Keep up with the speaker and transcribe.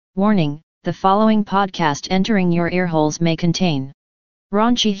Warning, the following podcast entering your earholes may contain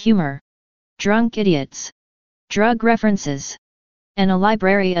raunchy humor, drunk idiots, drug references, and a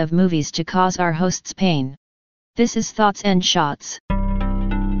library of movies to cause our hosts pain. This is Thoughts and Shots.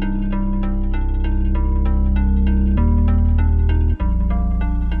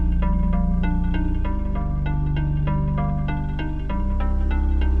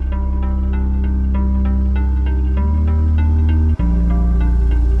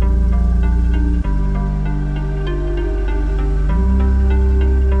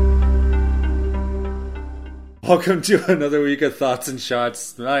 Welcome to another week of Thoughts and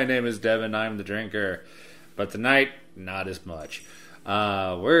Shots. My name is Devin, I'm the drinker. But tonight, not as much.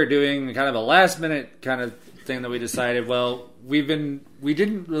 We're doing kind of a last minute kind of thing that we decided. Well, we didn't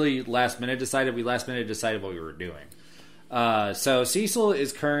really last minute decide, we last minute decided what we were doing. So Cecil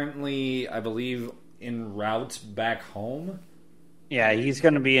is currently, I believe, en route back home. Yeah, he's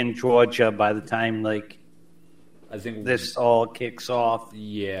going to be in Georgia by the time, I think this all kicks off.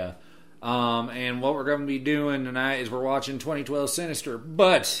 Yeah. And what we're going to be doing tonight is we're watching 2012 Sinister,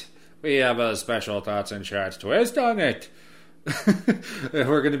 but we have a special Thoughts and Shots twist on it.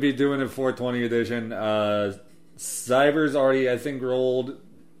 We're going to be doing a 420 edition. Cyber's already, I think, rolled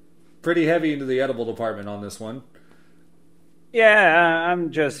pretty heavy into the edible department on this one. Yeah,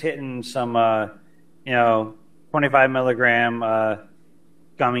 I'm just hitting some, 25 milligram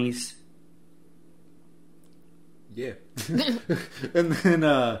gummies. Yeah. And then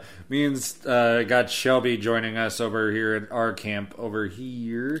me and got Shelby joining us over here at our camp over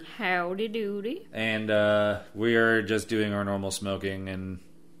here. Howdy doody. And we are just doing our normal smoking and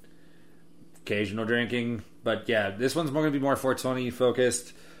occasional drinking. But yeah, this one's going to be more 420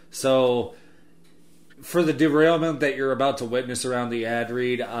 focused. So for the derailment that you're about to witness around the ad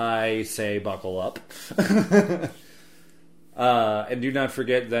read, I say buckle up. And do not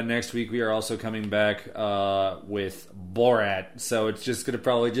forget that next week we are also coming back with Borat. So it's just going to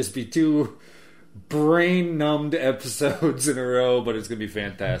probably just be 2 brain-numbed episodes in a row, but it's going to be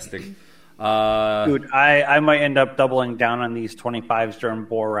fantastic. Dude, I might end up doubling down on these 25s during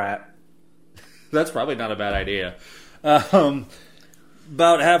Borat. That's probably not a bad idea.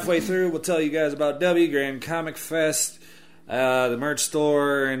 About halfway through, we'll tell you guys about W Grand Comic Fest, the merch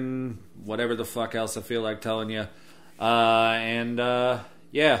store, and whatever the fuck else I feel like telling you. Yeah,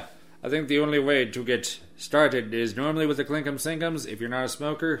 I think the only way to get started is normally with the Clinkum Sinkums. If you're not a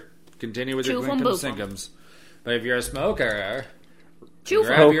smoker, continue with your Clinkum Sinkums. But if you're a smoker,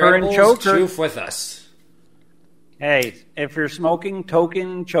 grab your edibles, choof with us. Hey, if you're smoking,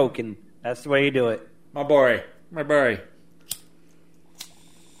 token, choking. That's the way you do it. My boy.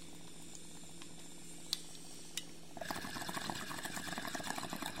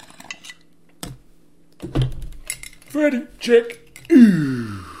 Freddy, check.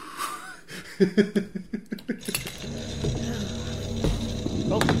 Ooh.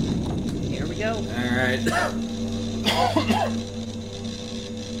 Oh, here we go. Alright.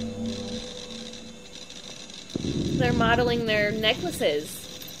 They're modeling their necklaces.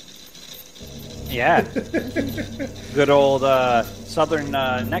 Yeah. Good old southern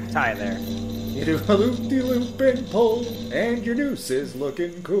necktie there. You do a loop-de-loop and pull, and your noose is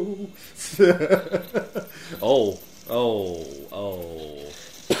looking cool. Oh. Uh-oh,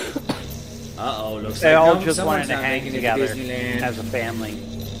 looks they like all just wanted to hang together as a family.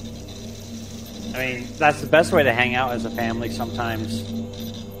 I mean, that's the best way to hang out as a family sometimes.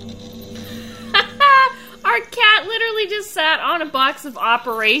 Our cat literally just sat on a box of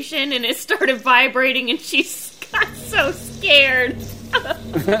Operation and it started vibrating and she got so scared.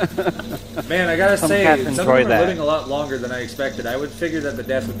 Man, I gotta say, some of them are living a lot longer than I expected. I would figure that the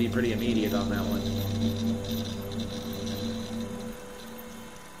death would be pretty immediate on that one.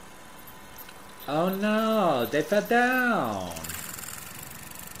 Oh no, they fell down.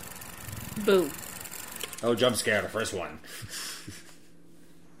 Boo. Oh, jump scare, the first one.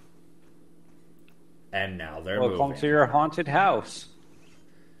 And now they're moving. Welcome to your haunted house.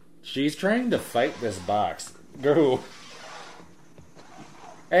 She's trying to fight this box. Go.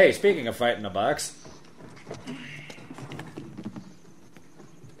 Hey, speaking of fighting a box.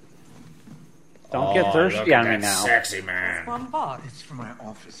 Don't get thirsty on me now. Sexy man. One box. It's from my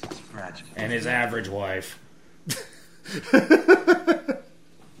office. It's fragile. And his average wife. Hey,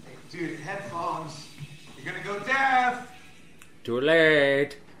 dude, headphones. You're gonna go deaf. Too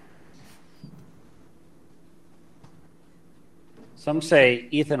late. Some say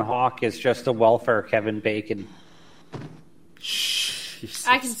Ethan Hawke is just a welfare Kevin Bacon. Jesus.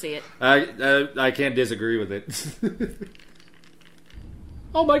 I can see it. I can't disagree with it.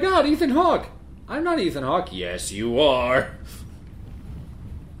 Oh my god, Ethan Hawke! I'm not Ethan Hawke. Yes, you are.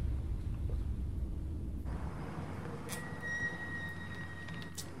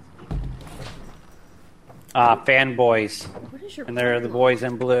 Fanboys. What is your And they're the problem? boys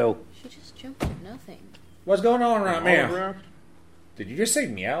in blue. She just jumped at nothing. What's going on right now? Did you just say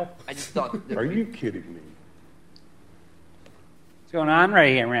meow? I just thought. Are you kidding me? What's going on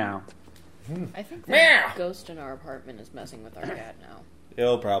right here now? I think the Meow. ghost in our apartment is messing with our cat now.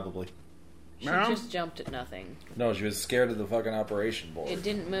 Ill, probably. She just jumped at nothing. No, she was scared of the fucking operation board. It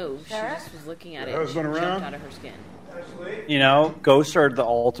didn't move. She just was looking at it. Your And she husband jumped around? out of her skin. You know, ghosts are the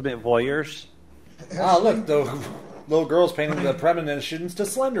ultimate voyeurs. Ah, look, the little girl's painting the premonitions to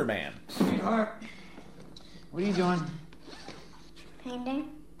Slender Man. Sweetheart, what are you doing? Painting?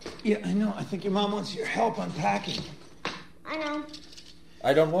 Yeah, I know. I think your mom wants your help unpacking. I know.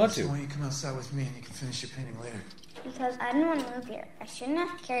 I don't want So to. why don't you come outside with me and you can finish your painting later? Because I didn't want to move here. I shouldn't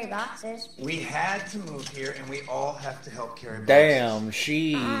have to carry boxes. We had to move here, and we all have to help carry boxes. Damn,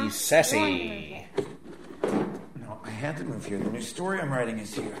 she's I wanted to sassy. move here. No, I had to move here. The new story I'm writing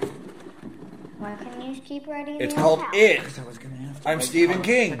is here. Why couldn't you just keep writing It's the called old house? It. Because I was going to have to. I'm write Stephen comic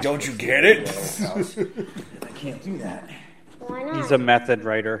King. fiction Don't you for get the it? old house. And I can't do that Why not? He's a method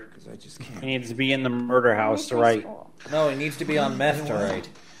writer. because I just can't. He needs to be in the murder house to write. No, he needs to be on meth to write.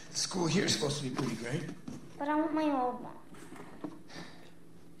 The school here is supposed to be pretty great. But I want my old one.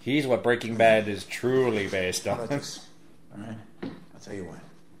 He's what Breaking Bad is truly based How about on. this? All right? I'll tell you what.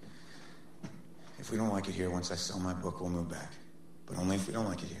 If we don't like it here, once I sell my book, we'll move back. But only if we don't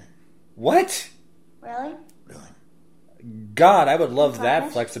like it here. What? Really? Really. God, I would love that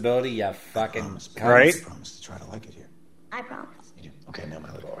Promise? flexibility, you fucking Promise. cunt. Right? I promise to try to like it here. I promise. You do? Okay, now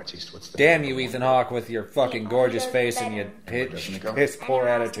my little artiste. What's the... Damn you, Ethan Hawke, with your fucking gorgeous face and your piss poor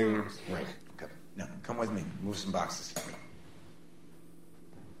attitude. Right. Come. No, come with me. Move some boxes.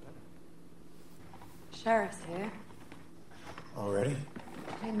 Sheriff's here. Already?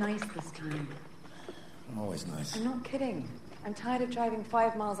 Play nice this time. I'm always nice. I'm not kidding. I'm tired of driving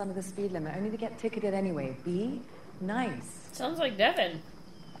 5 miles under the speed limit, only to get ticketed anyway. Be nice. Sounds like Devin.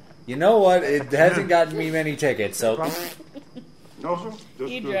 You know what? It hasn't gotten me many tickets, so No, sir.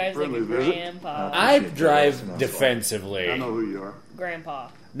 Just He a drives like a friendly visit. grandpa. I Appreciate that. drive That's enough. I defensively. know who you are. Grandpa.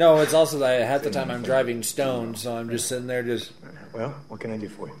 No, it's also that half the time I'm driving stoned, so I'm just sitting there just... Well, what can I do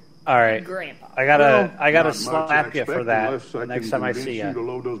for you? All right. Grandpa. I gotta Not much slap you for expect that unless the next time I see you to you.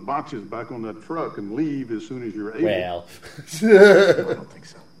 load those boxes back on that truck and leave as soon as you're able. Well... No, I don't think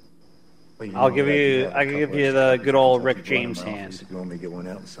so. Well, you I'll know give what, I you- do have a I can couple give you extra the copies good of old Kentucky Rick Blood in James my hand. office. If you want me to get one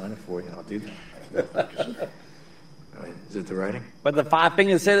out and sign it for you, I'll do that. All right, is it the writing? But the 5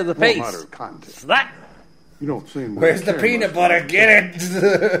 fingers hit of the No matter face. of context. Slap. You don't seem. Where's the peanut butter? Get it!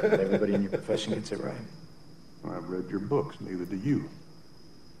 Everybody in your profession gets it right. I've read your books. Neither do you.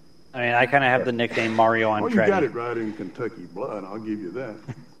 I mean, I kind of have the nickname Mario Well, you got it Andretti. right in Kentucky blood. I'll give you that.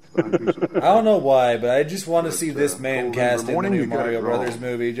 Fine piece of I don't know why, but I just want to see this But, man cold cast in the morning, new you got Mario it wrong. Brothers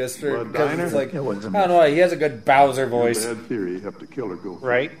movie, just for Blood because diner? it's like, I It wasn't don't know why, he has a good Bowser Your voice. bad theory helped the killer go free.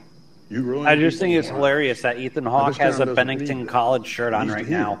 Right? You really I just think it's hilarious that Ethan Hawke this has town a doesn't Bennington need that. College shirt on Needs to right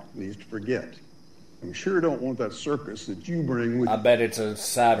hear, now. needs to forget. You sure don't want that circus that you bring with I you. bet it's a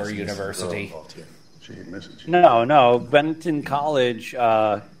cyber Girl university. involved here. She ain't missing you. No, Bennington College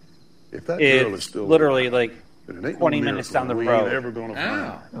If that girl is is still literally alive, like then it ain't 20 no minutes miracle down the we road. Ain't ever gonna find Ow.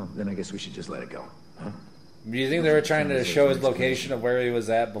 her. Oh, then I guess we should just let it go. Huh? Do you think they were trying to show his location of where he was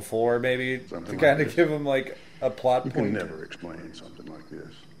at before, maybe, Something to like kind of this. give him like a plot You can point? never explain something like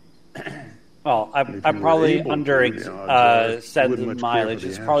this. well, I If you were probably able under to, the odds are said wouldn't the much mileage. care for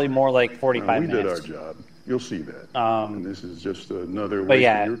It's the probably answer. more like Now, 45 we did our minutes. job. You'll see that. Um, And this is just another. But waste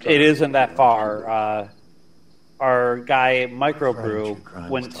yeah, of your time. it isn't that far. Our guy Microbrew Crime, crime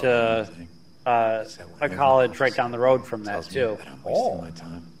went is to talking about anything. a college right down the road from that Tells me too. that I'm wasting Oh. my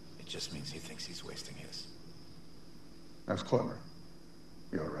time. It just means he thinks he's wasting his. That's clever.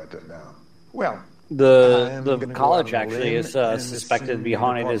 You ought to write that down. Well, The college actually is suspected to be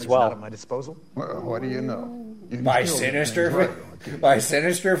haunted as At well. my disposal. Well, what do you know? You By killed Sinister, things right. by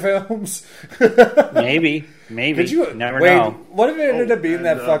Sinister films. Maybe. Could you never wait? know. What if it ended up being and,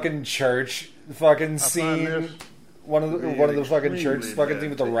 that fucking church fucking this scene? One of the fucking church extremely fucking thing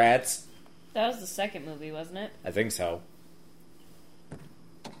with the bad rats. That was the second movie, wasn't it? I think so.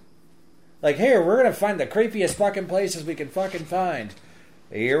 Like, here, we're gonna find the creepiest fucking places we can fucking find.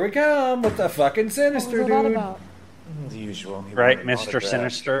 Here we come with the fucking Sinister dude. The usual. He Right, wanted an Mr. autograph.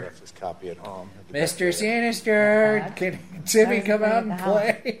 Sinister. Left his copy at home. Mr. Sinister, can Timmy come out and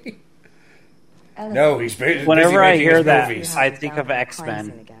play? Elephant. No, he's busy Whenever I making hear his that, movies. I think of X-Men.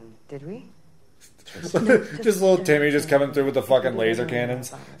 Crimson again, did we? Just little Timmy just coming through with the fucking laser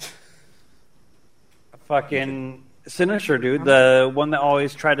cannons. Fucking Sinister dude, the one that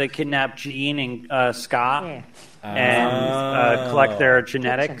always tried to kidnap Gene and Scott Yeah. and collect their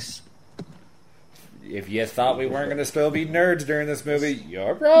genetics. If you thought we weren't going to still be nerds during this movie,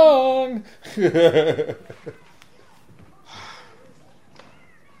 you're wrong.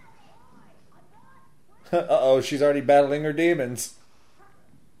 Uh-oh, she's already battling her demons.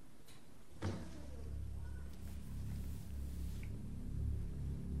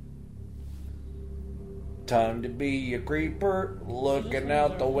 Time to be a creeper, looking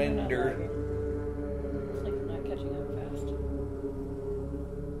out the window. It's like not catching up fast.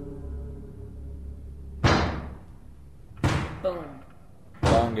 Boom.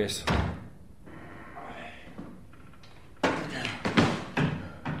 Longest.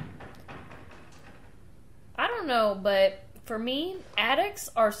 I don't know, but for me, attics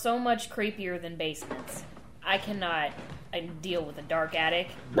are so much creepier than basements. I cannot deal with a dark attic.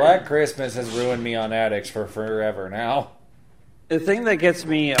 Black Christmas has ruined me on attics for forever now. The thing that gets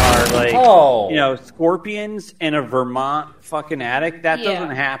me are like, scorpions in a Vermont fucking attic. That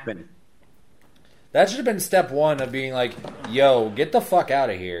doesn't happen. That should have been step one of being like, yo, get the fuck out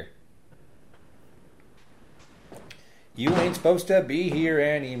of here. You ain't supposed to be here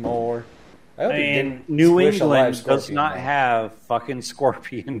anymore. I mean, New England does not have fucking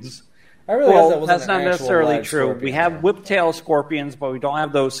scorpions. I really guess that wasn't that's not necessarily true. Scorpion. We have whiptail scorpions, but we don't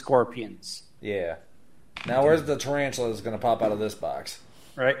have those scorpions. Yeah. Now, where's the tarantula that's going to pop out of this box?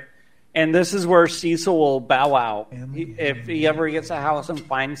 Right. And this is where Cecil will bow out. If he ever gets a house and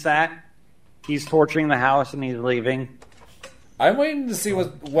finds that, he's torching the house and he's leaving. I'm waiting to see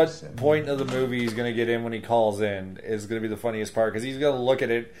what point of the movie he's going to get in when he calls in is going to be the funniest part, because he's going to look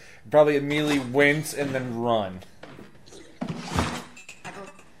at it, probably immediately wince, and then run.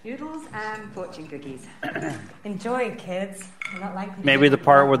 Noodles and fortune cookies. Enjoy, kids. You're not likely Maybe the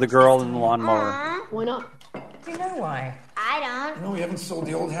part with the girl in the lawnmower. Why not? Do you know why? I don't. No, we haven't sold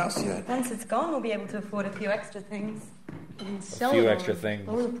the old house yet. Once it's gone, we'll be able to afford a few extra things. A few extra things.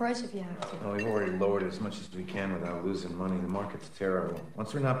 Lower the price if you have to. Well, we've already lowered it as much as we can without losing money. The market's terrible.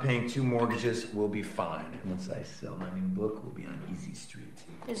 Once we're not paying 2 mortgages, we'll be fine. Once I sell my new book, we'll be on easy street.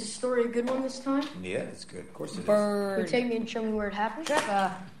 Is the story a good one this time? Yeah, it's good. Of course it is. Can you take me and show me where it happened?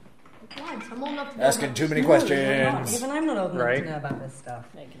 Trevor. I'm old enough to Asking too many questions. Even I'm not old enough to know about this stuff.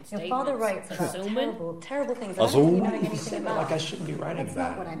 Your father writes about terrible, terrible things. I don't think you know anything about. Like I shouldn't be writing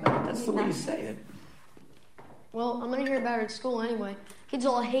about it. That's not what I meant. That's the way you say it. Well, I'm going to hear about it at school anyway. Kids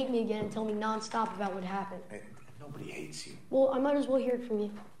all hate me again and tell me nonstop about what happened. Hey, nobody hates you. Well, I might as well hear it from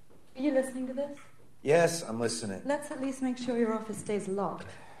you. Are you listening to this? Yes, I'm listening. Let's at least make sure your office stays locked.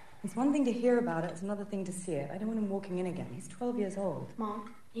 It's one thing to hear about it, it's another thing to see it. I don't want him walking in again. He's 12 years old.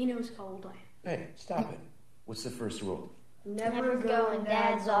 Mom, he knows how old I am. Hey, stop it. What's the first rule? Never go in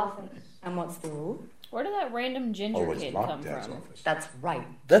Dad's office. And what's the rule? Where did that random ginger kid come Dad's from? office. That's right.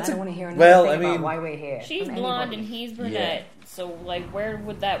 That's I don't want to hear another thing about mean, why we're here. She's from blonde anybody. and he's brunette. Yeah. So, where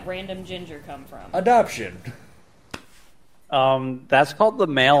would that random ginger come from? Adoption. That's called the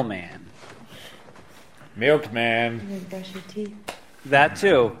mailman. Milkman. You brush your teeth. That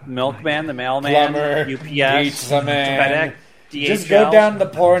too. Milkman, the mailman, Plumber, UPS, pizza man. FedEx, DHL. Just go down the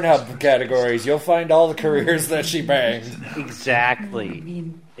Pornhub categories. You'll find all the careers that she banged.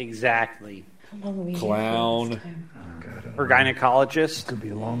 Exactly. Exactly. Clown. Her gynecologist. Could be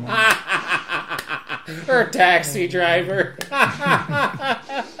a long one. Her taxi driver.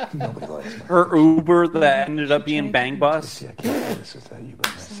 Nobody likes me. Her Uber that ended up being Bang Bus. We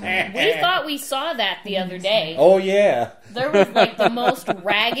thought we saw that the other day. Oh, yeah. There was like the most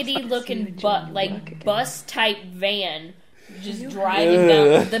raggedy looking bus type van just driving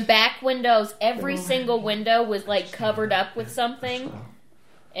down the back windows. Every single window was like covered up with something.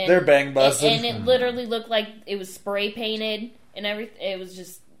 And, they're bang buses. And it literally looked like it was spray painted and everything. It was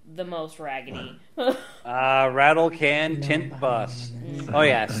just the most raggedy. Rattle can tint bus. Oh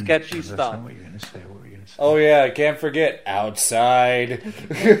yeah, sketchy stuff. What you're gonna say? What were you gonna say? Oh, yeah. Can't forget outside.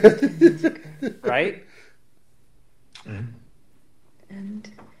 Right? And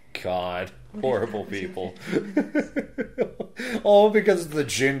God. Horrible people. All because of the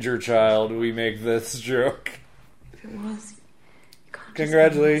ginger child we make this joke. if it was,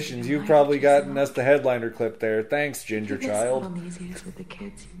 Congratulations, you've probably gotten us the headliner clip there. Thanks, ginger on child. these years with the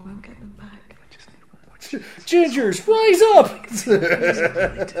kids, you won't get them back. Gingers, rise up!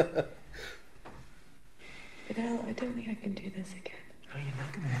 Fidel, I don't think I can do this again. No, you're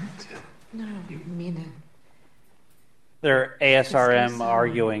not gonna have to. No, I mean it. They're Just ASRM go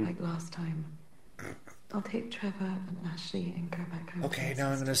arguing. like last time. I'll take Trevor and Ashley and go back home. Okay,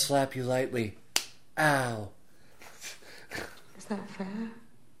 now I'm gonna slap you lightly. Ow. Is that fair?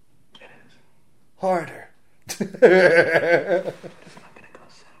 Harder.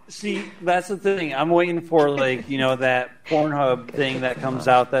 See, that's the thing. I'm waiting for, like, you know, that Pornhub thing that comes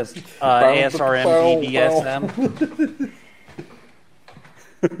out that's ASRM, BDSM.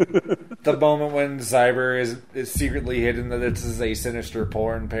 The moment when Cyber is secretly hidden that this is a Sinister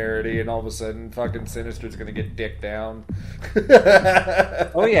porn parody, and all of a sudden, fucking Sinister's gonna get dicked down.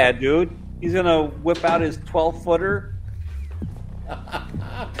 Oh, yeah, dude. He's gonna whip out his 12-footer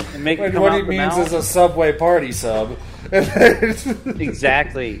and make it come what out he the means mouth. is a Subway party sub.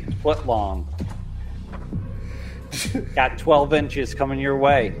 Exactly. Foot long. Got 12 inches coming your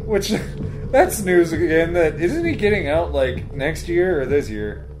way. Which, that's news again. That isn't he getting out like next year or this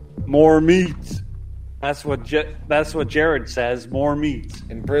year? More meat. That's what Jared says. More meat.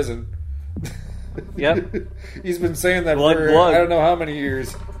 In prison. Yep. He's been saying that Blood, for blood. I don't know how many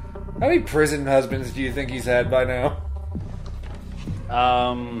years. How many prison husbands do you think he's had by now?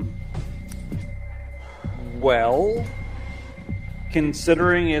 Well,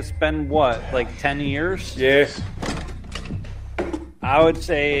 considering it's been, what, like 10 years? Yeah. I would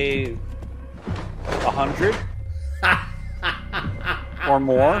say 100 or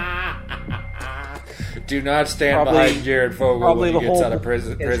more. Do not stand Probably- behind Jared Fogle probably when he the gets whole out of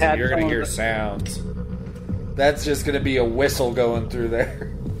prison. has had You're going to some hear of the- sounds. That's just going to be a whistle going through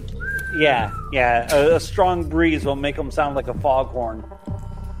there. Yeah. A strong breeze will make them sound like a foghorn.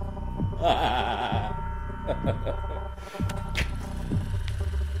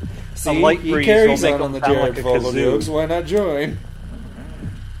 See, light he breeze carries will make on him the sound Jared like a Fogle kazoo. jokes. Why not join?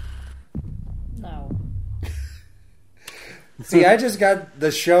 No. See, I just got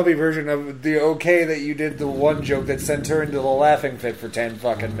the Shelby version of the okay that you did the one joke that sent her into the laughing fit for 10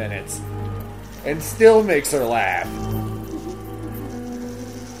 fucking minutes. And still makes her laugh.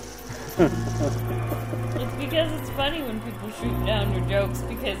 It's because it's funny when people shoot down your jokes,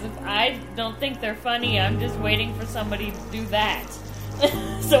 because if I don't think they're funny, I'm just waiting for somebody to do that.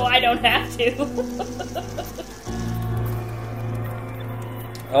 So I don't have to.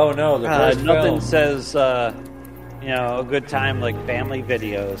 Oh no, the first Nothing film. says, a good time like family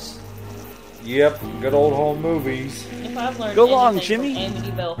videos. Yep, good old home movies. If I've learned Go along, anything Jimmy. from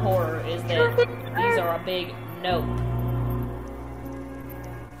Amityville Horror, is that these are a big nope.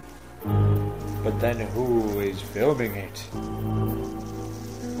 But then who is filming it?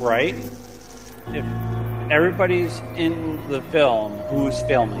 Right? If everybody's in the film, who's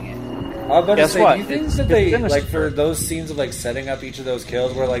filming it? I was about to Guess say, what? do you think It's that they, Sinister. like, for those scenes of, like, setting up each of those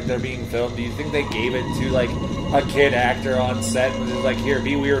kills where, like, they're being filmed, do you think they gave it to, like, a kid actor on set and was just like, here,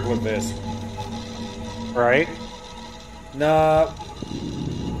 be weird with this? Right? Nah.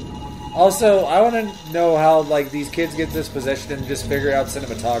 Also, I want to know how, like, these kids get this possession and just figure out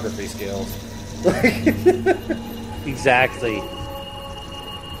cinematography skills. Exactly.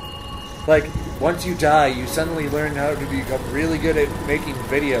 Like, once you die, you suddenly learn how to become really good at making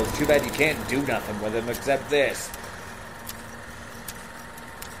videos. Too bad you can't do nothing with them except this.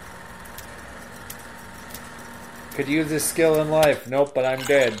 Could use this skill in life. Nope, but I'm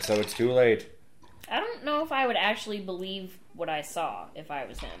dead, so it's too late. I don't know if I would actually believe what I saw if I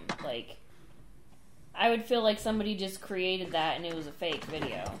was him. Like, I would feel like somebody just created that and it was a fake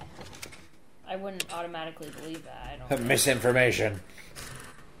video. I wouldn't automatically believe that. I don't know. Misinformation.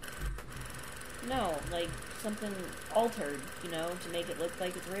 No, like something altered, to make it look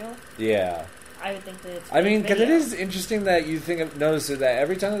like it's real. Yeah. I would think that it's. I mean, fake because it video. is interesting that you notice that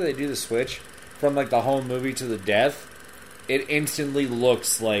every time that they do the switch from, like, the home movie to the death, it instantly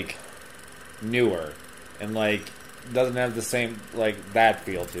looks, like, newer. And, like, doesn't have the same, like, that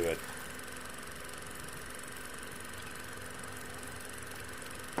feel to it.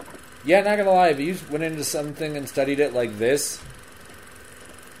 Yeah, not gonna lie, if you went into something and studied it like this,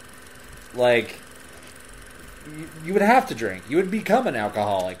 like, you would have to drink. You would become an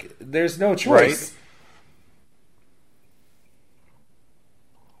alcoholic. There's no choice. Right.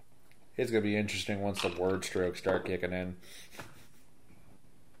 It's gonna be interesting once the word strokes start kicking in.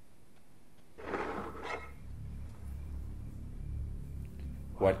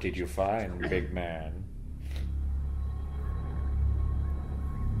 What did you find, big man?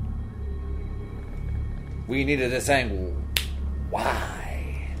 We needed this angle.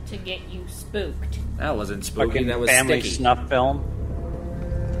 Why? To get you spooked. That wasn't spooky. Fucking That was family sticky. snuff film.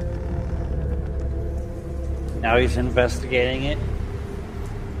 Now he's investigating it.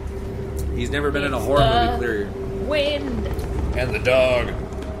 He's never been in a It's horror the movie, clear. Wind. And the dog.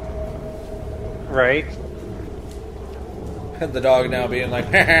 Right? And the dog now being like,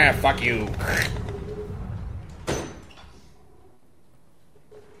 haha, fuck you.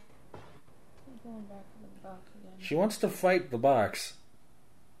 She wants to fight the box.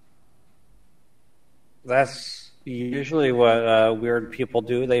 That's usually what weird people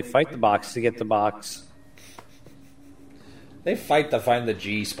do. They fight the box to get the box. They fight to find the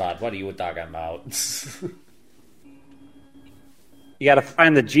G spot. What are you talking about? You got to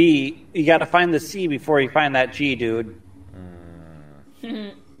find the G. You got to find the C before you find that G, dude.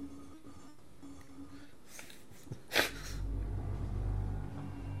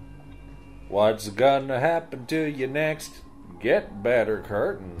 What's gonna happen to you next? Get better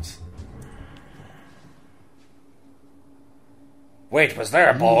curtains. Wait, was there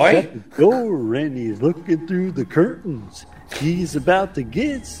a boy? Door and he's looking through the curtains. He's about to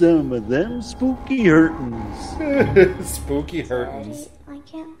get some of them spooky hurtins. Spooky hurtins. I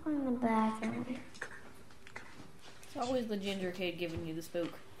can't find the bathroom. It's always the ginger kid giving you the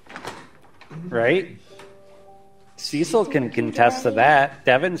spook. Right? Cecil can contest to that.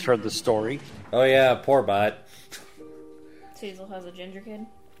 Devin's heard the story. Oh yeah, poor bot. Cecil has a ginger kid?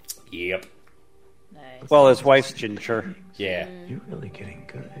 Yep. Nice. Well, his wife's ginger. Yeah. You're really getting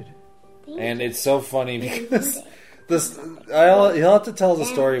good. And it's so funny because he'll have to tell the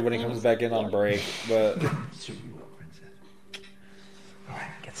story when he comes back in on break, but Sure you will, princess. All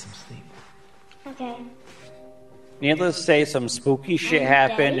right, get some sleep. Okay. Needless to say, some spooky shit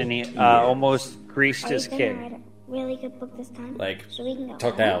happened, and he almost greased his Are you kid. gonna write a really good book this time? like So we can go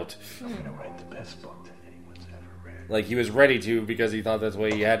took home? out. I'm gonna write the best book that anyone's ever read. Like he was ready to because he thought that's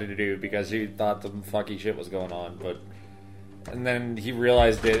what he had to do because he thought some fucky shit was going on, and then he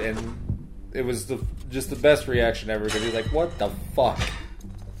realized it, and it was just the best reaction ever because he's like, "What the fuck?"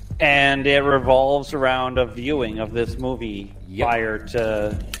 And it revolves around a viewing of this movie prior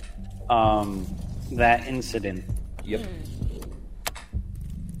to that incident. Yep.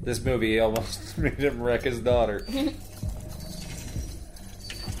 This movie almost made him wreck his daughter.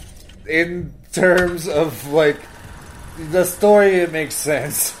 In terms of, like, the story, it makes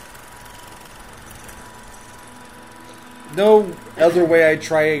sense. No other way I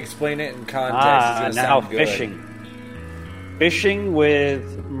try to explain it in context is going to now sound good. fishing. Fishing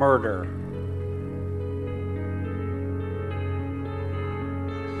with murder.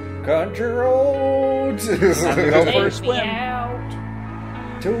 Country roads. Time to go for a Take me swim.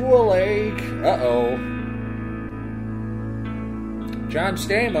 out. To a lake. Uh-oh. John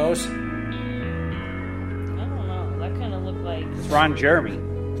Stamos. I don't know. That kind of looked like... It's Ron Jeremy.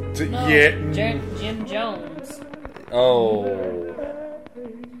 No, Yeah. Jim Jones. Oh.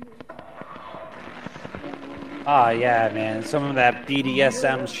 Yeah, man. Some of that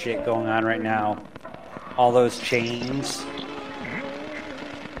BDSM shit going on right now. All those chains.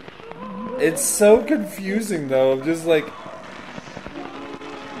 It's so confusing, though. I'm just like...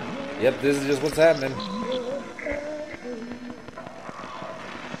 Yep, this is just what's happening.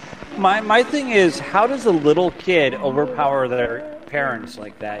 My thing is, how does a little kid overpower their parents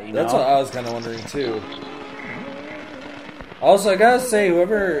like that, you know? That's what I was kind of wondering, too. Also, I gotta say,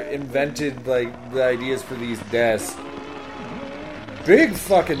 whoever invented, like, the ideas for these deaths, big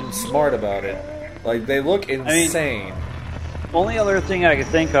fucking smart about it. Like, they look insane. Only other thing I could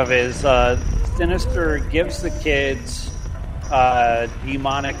think of is Sinister gives the kids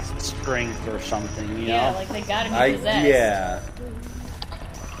demonic strength or something, you Yeah, know? like they gotta be possessed. Yeah.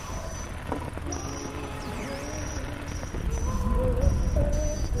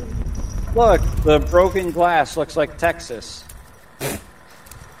 Look, the broken glass looks like Texas.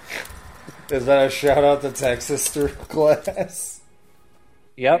 Is that a shout out to Texas through glass?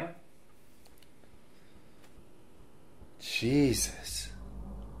 Yep. Jesus.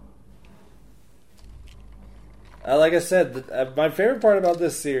 Like I said, my favorite part about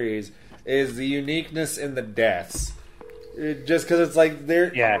this series is the uniqueness in the deaths. Just because it's like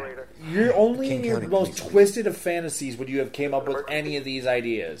you're only in your most twisted of fantasies would you have came up with any of these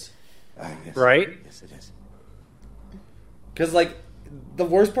ideas. Right? Yes, it is. Because, like, the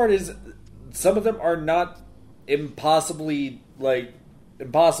worst part is some of them are not impossibly, like,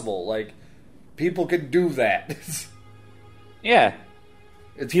 impossible. Like, people can do that. Yeah.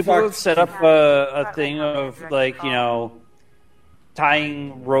 It's People fucked. have set up a thing of, like, you know,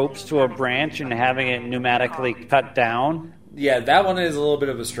 tying ropes to a branch and having it pneumatically cut down. Yeah, that one is a little bit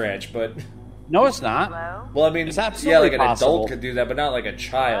of a stretch, but... No, it's not. Well, I mean, It's yeah, absolutely like an possible. adult could do that, but not like a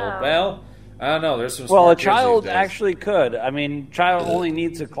child. Well, I don't know. There's some Well, smart a kids child these days. actually could. I mean, child only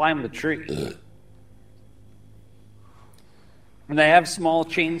needs to climb the tree. And they have small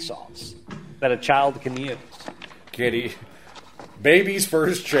chainsaws that a child can use. Kitty. Baby's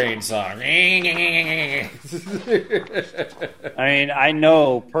first chainsaw. I mean, I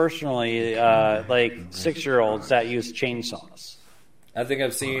know personally, like 6-year-olds that use chainsaws. I think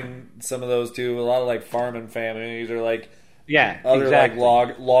I've seen some of those too. A lot of like farming families or like Yeah, other exactly.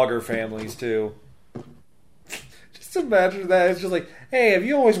 like logger families too. Just imagine that. It's just like, hey, have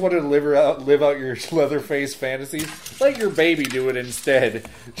you always wanted to live out your Leatherface fantasies? Let your baby do it instead.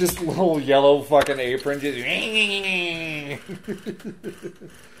 Just little yellow fucking apron. Just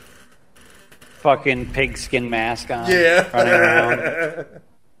fucking pigskin mask on. Yeah. Running around.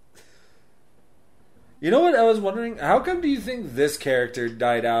 You know what I was wondering? How come do you think this character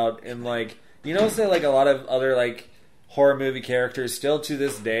died out in, like, you know, say like a lot of other like horror movie characters still to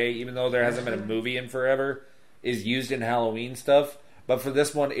this day, even though there hasn't been a movie in forever, is used in Halloween stuff, but for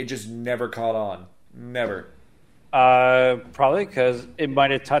this one it just never caught on. Never. Probably because it might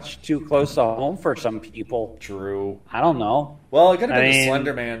have touched too close to home for some people. True. I don't know. Well, it could have been the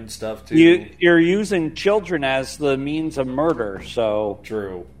Slender Man stuff too. You're using children as the means of murder, so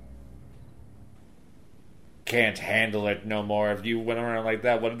true. Can't handle it no more. If you went around like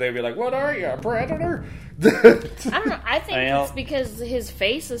that, wouldn't they be like, what are you, a predator? I don't know. I think it's because his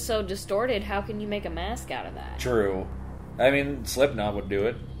face is so distorted. How can you make a mask out of that? True. I mean, Slipknot would do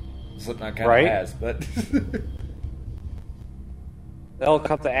it. Slipknot kind of has, but... They'll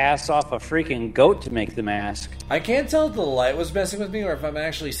cut the ass off a freaking goat to make the mask. I can't tell if the light was messing with me or if I'm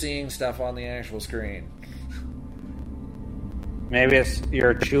actually seeing stuff on the actual screen. Maybe it's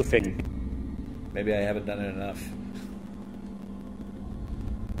you're choofing. Maybe I haven't done it enough.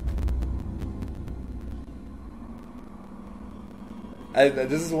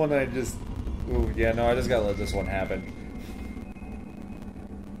 This is one I just... Ooh, yeah, no, I just gotta let this one happen.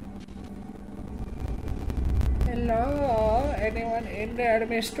 Hello? Anyone in there,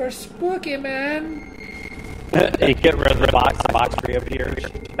 Mr. Spooky Man? You get rid of the box reappears.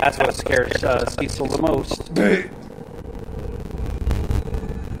 That's what scares Cecil the most.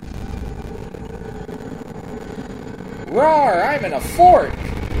 Roar, I'm in a fort!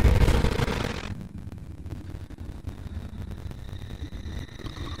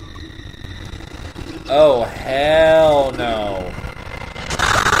 Oh, hell no.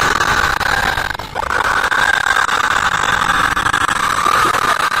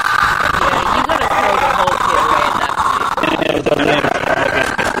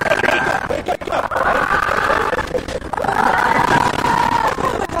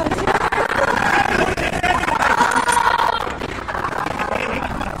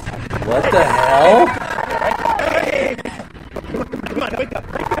 What the hell?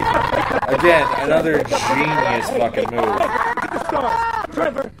 Again, another genius fucking move.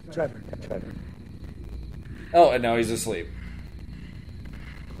 Trevor. Oh, and now he's asleep.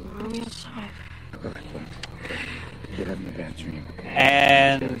 Get up in the bathroom.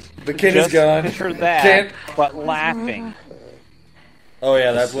 And the kid is gone. Picture that, but laughing. Oh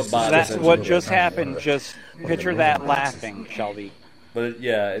yeah, that's what Bob. That's what just happened. Just picture that laughing, Shelby. But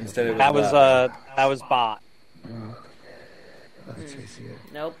yeah, instead it was that was Bot.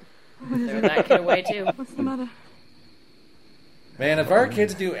 Nope. They're that kid away too. What's the matter? Man, if our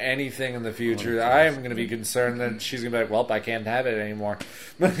kids do anything in the future, I am going to be concerned that she's going to be like, well, I can't have it anymore.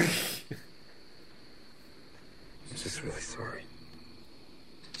 I'm just really sorry.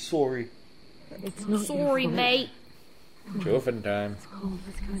 Sorry. It's not sorry, mate. Choofing time. It's cold.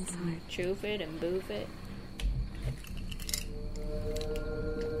 Let's go inside. Choof it and boof it.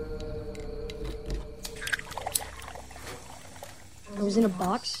 I was in a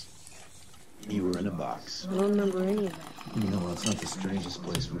box. You were in a box. I don't remember any of that. You know, well, it's not the strangest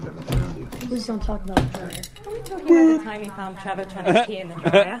place we've ever found you. Please don't talk about the dryer. Are we talking about the time you found Trevor trying to pee in the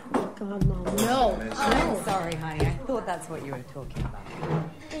dryer? God, Mom. No. I'm sorry, honey. I thought that's what you were talking about.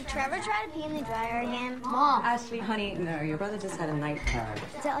 Did Trevor try to pee in the dryer again? Mom. Ashley, honey, no. Your brother just had a night terror.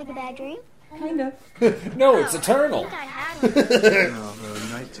 Is that like a bad dream? Kind of. No, it's eternal. I think I had one.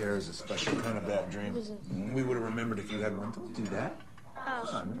 No, night terror is a special kind of bad dream. We would have remembered if you had one. Don't do that.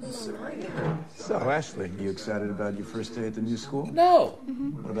 Oh. Sit right here. So, Ashley, you excited about your first day at the new school? No.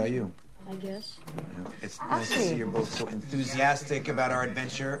 What about you? I guess. It's nice to see you're both so enthusiastic about our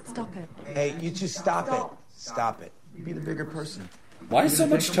adventure. Stop it. Hey, you two stop it. Stop it. Be the bigger person. Why so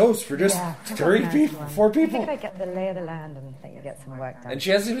much toast for just 4 I people? think I'd get the lay of the land and think you'd get some work done. And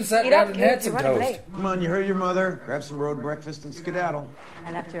she hasn't even sat Eat down up, and kids, had some you're running toast. late. Come on, you heard your mother. Grab some road breakfast and skedaddle.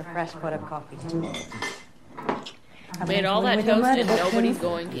 I left you a fresh pot of coffee. Made all that toast and nobody's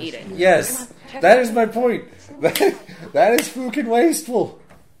going to eat it. Yes, that is my point. That is fucking wasteful.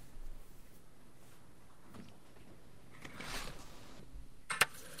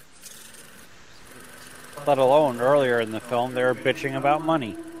 Let alone earlier in the film, they were bitching about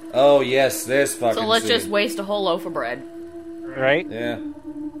money. Oh yes, this fucking. So let's scene. just waste a whole loaf of bread. Right? Yeah.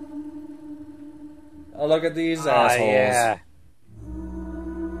 Oh, look at these assholes. Yeah.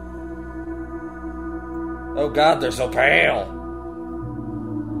 Oh God, they're so pale.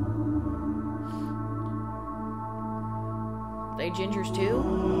 gingers too?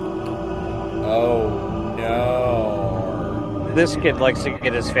 Oh no! This kid likes to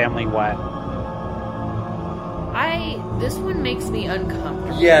get his family wet. This one makes me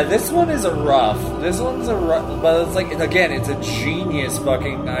uncomfortable. Yeah, this one is a rough. This one's a rough, but it's like, again, it's a genius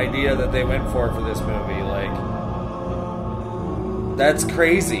fucking idea that they went for this movie. Like, that's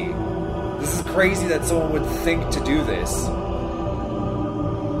crazy. This is crazy that someone would think to do this.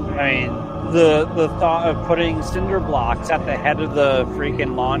 I mean, the thought of putting cinder blocks at the head of the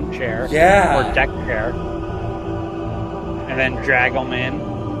freaking lawn chair, Yeah. or deck chair, and then drag them in.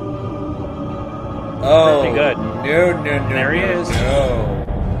 Oh, pretty good. No, There he is. No.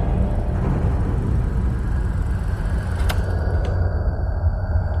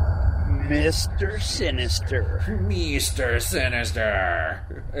 Mr. Sinister. Mr. Sinister.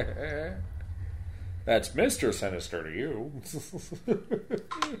 That's Mr. Sinister to you.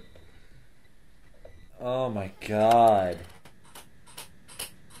 Oh my god.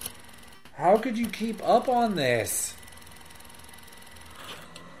 How could you keep up on this?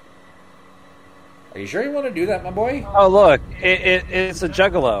 Are you sure you want to do that, my boy? Oh, look. It's a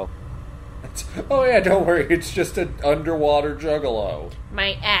juggalo. Oh yeah, don't worry. It's just an underwater juggalo.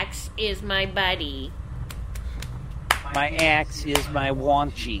 My axe is my buddy. My axe is my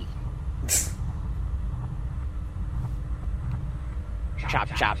waunchy. Chop,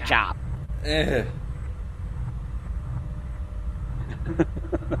 chop, chop.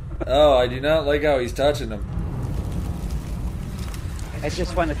 Oh, I do not like how he's touching him. I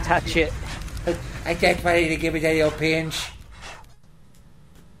just want to touch it. I just wanted to give it a little pinch.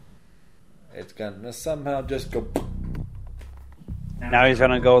 It's gonna somehow just go. Now he's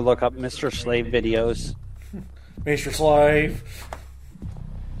gonna go look up Mr. Slave videos. Mr. Slave.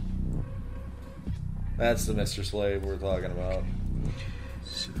 That's the Mr. Slave we're talking about.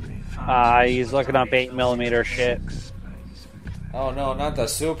 He's looking up 8mm shit. Oh no, not the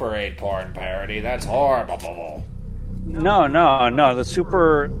Super 8 porn parody. That's horrible. No. The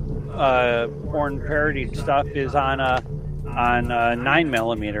super porn parody stuff is on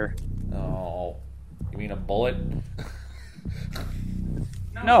 9mm. Oh, you mean a bullet?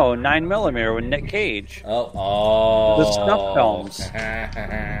 No, 9mm with Nick Cage. Oh. The snuff films.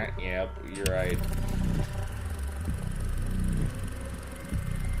 Yep, you're right.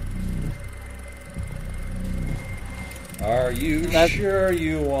 Are you sure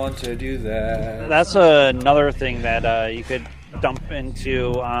you want to do that? That's another thing that you could dump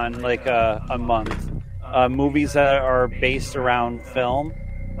into on like a month. Movies that are based around film,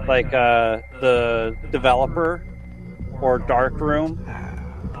 like The Developer or Dark Room,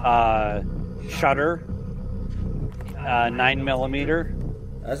 Shutter,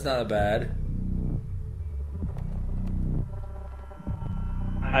 9mm. That's not bad.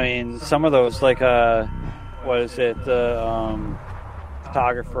 I mean, some of those, like what is it? The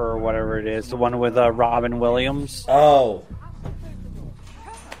photographer or whatever it is, the one with Robin Williams. Oh.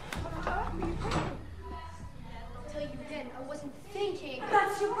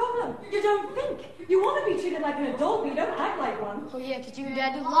 That's your problem. You don't think. You want to be treated like an adult, but you don't act like one. Oh yeah, because you and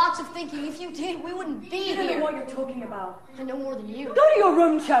Dad do lots of thinking. If you did, we wouldn't be You don't here. know what you're talking about. I know more than you. Go to your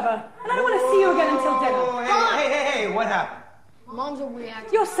room, Trevor, and I don't want to see you again until dinner. Hey, what happened? Mom's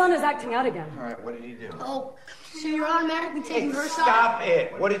overreacting. Your son is acting out again. All right, what did he do? Oh, so you're automatically taking her side? Stop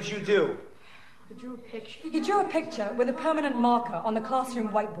it! What did you do? I drew a picture. You drew a picture with a permanent marker on the classroom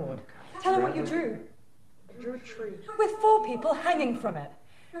whiteboard. Tell him what you drew. I drew a tree. With 4 people hanging from it.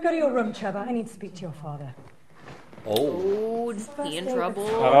 Go to your room, Trevor. I need to speak to your father. Oh. Oh, he in trouble?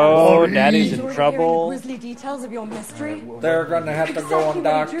 Oh, Daddy's in Enjoy trouble. hearing the grisly details of your mystery. They're gonna have to go on Exactly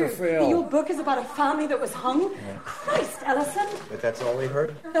what he Dr. drew. Phil. Your book is about a family that was hung. Christ, Ellison. But that's all we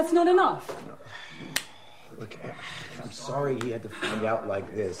heard? That's not enough. Look, I'm sorry he had to find out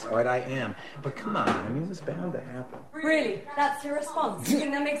like this. All right, I am. But come on, I mean, it was bound to happen. Really? That's your response? You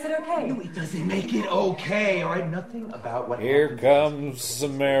think that makes it okay? No, it doesn't make it okay, all right? Nothing about what Here happened. comes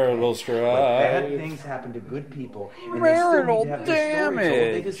some marital But bad strife. things happen to good people. And Marital they still need to have their story told.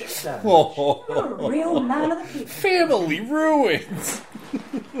 They damage. deserve that. You're a real man of the people. Family ruins.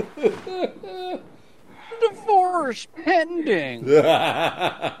 Divorce pending.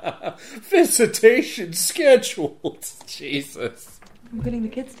 Visitation scheduled. Jesus. I'm putting the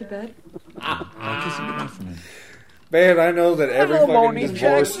kids to bed. Man, I know that every Hello, fucking Moni,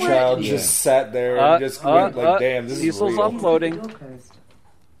 divorced check. child just sat there and just went like, damn, this is Cecil's real. uploading.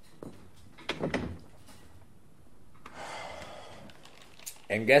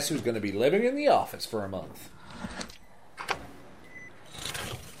 And guess who's going to be living in the office for a month?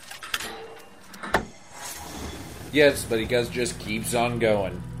 Yes, but he just keeps on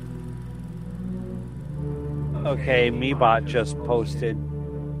going. Okay, Meebot just posted.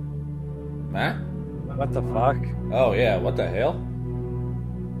 Huh? What the fuck? Oh, yeah, what the hell?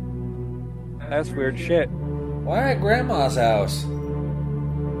 That's weird shit. Why at Grandma's house?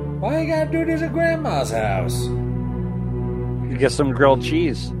 Why you gotta do this at Grandma's house? You get some grilled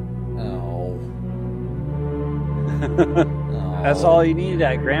cheese. No. That's all you need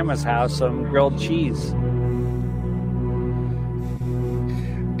at Grandma's house, some grilled cheese.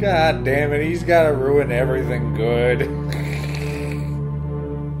 God damn it, he's gotta ruin everything good.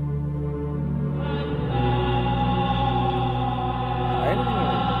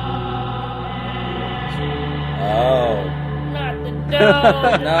 Oh. Not the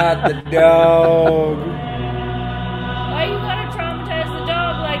dog. Not the dog. Why you gotta traumatize the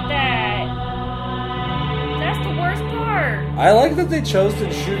dog like that? That's the worst part. I like that they chose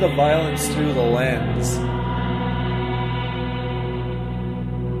to shoot the violence through the lens.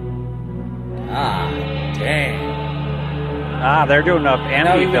 Ah, dang. Ah, they're doing up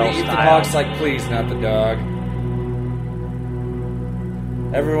Now even Amityville Ethan style. Hawke's like, please, not the dog.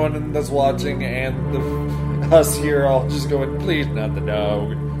 Everyone that's watching and us here all just going, please, not the dog.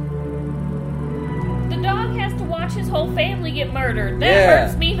 The dog has to watch his whole family get murdered. That Yeah.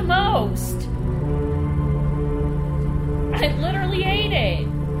 hurts me the most. I literally ate it.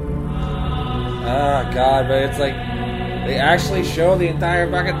 Ah, God, but it's like, they actually show the entire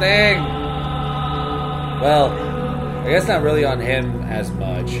fucking thing. Well, I guess not really on him as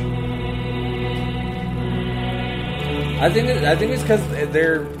much. I think it's because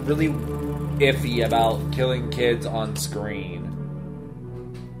they're really iffy about killing kids on screen.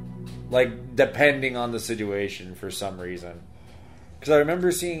 Like, depending on the situation for some reason. Because I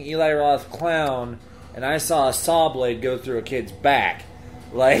remember seeing Eli Roth clown, and I saw a saw blade go through a kid's back.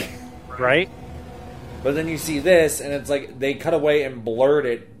 Like, right? But then you see this, and it's like they cut away and blurred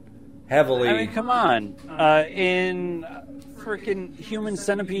it heavily. I mean, come on. In freaking Human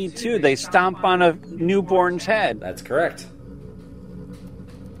Centipede 2, they stomp on a newborn's head. That's correct.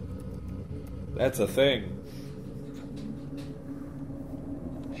 That's a thing.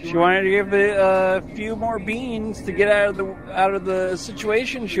 She wanted to give it a few more beans to get out of the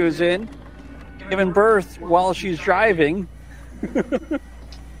situation she was in, giving birth while she's driving.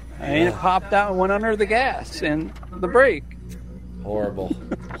 And it popped out and went under the gas and the brake. Horrible.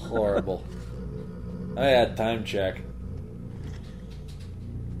 Horrible. I had time check.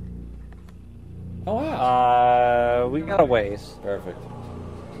 Oh, wow. We got a ways. Perfect.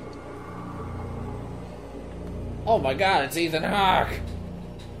 Oh my god, it's Ethan Hawke!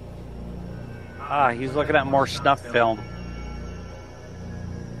 Ah, he's looking at more snuff film.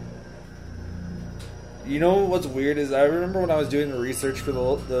 You know what's weird is I remember when I was doing the research for the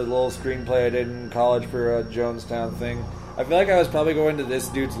little screenplay I did in college for a Jonestown thing. I feel like I was probably going to this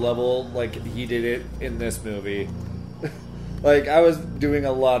dude's level like he did it in this movie. Like, I was doing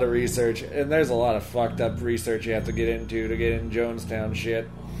a lot of research, and there's a lot of fucked up research you have to get into to get in Jonestown shit.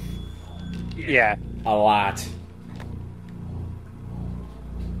 Yeah. A lot.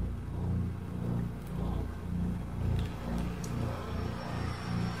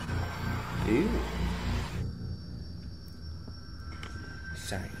 Ew.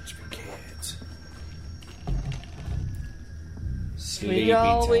 Science for kids. We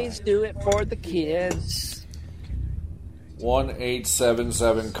always do it for the kids.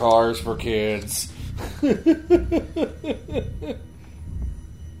 1877 cars for kids.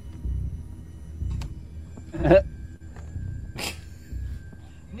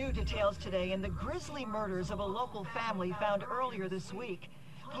 New details today in the grisly murders of a local family found earlier this week.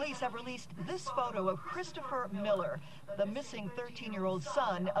 Police have released this photo of Christopher Miller, the missing 13-year-old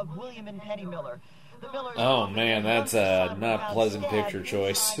son of William and Penny Miller. The Millers Oh man, that's a not pleasant picture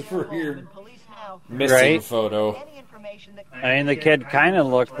choice for your missing Right? photo. I mean, the kid kind of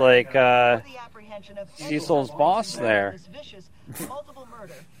looked like Cecil's boss there.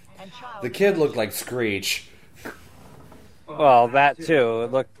 The kid looked like Screech. Well, that too.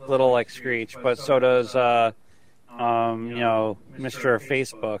 It looked a little like Screech, but so does, Mr.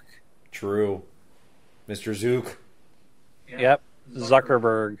 Facebook. True. Mr. Zook. Yep.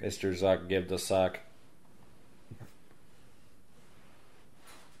 Zuckerberg. Mr. Zuck give the suck.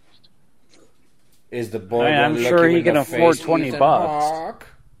 Is the boy I mean, I'm gonna sure look you he in can the afford face, $20. Ethan Hawke?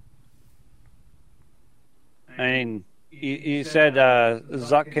 I mean, you said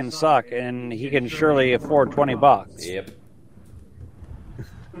Zuck can suck, and he can surely afford $20. Yep.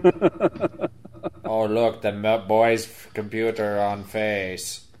 Oh, look, the boy's computer on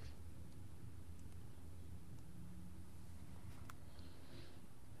face.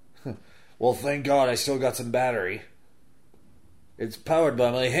 Well, thank God I still got some battery. It's powered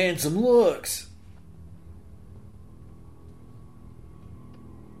by my handsome looks.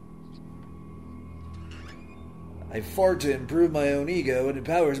 I fart to improve my own ego and it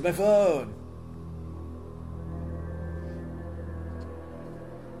powers my phone.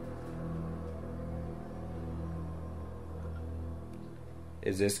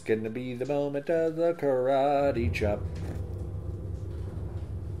 Is this gonna be the moment of the karate chop?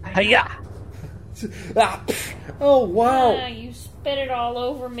 Hiya! Oh, wow! You spit it all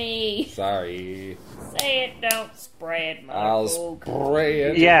over me. Sorry. Say it, don't spray it, I'll motherfucker. spray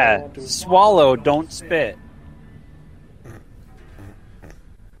it. Yeah, swallow, don't spit.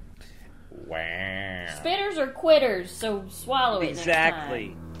 Wow. Spitters are quitters, so swallow it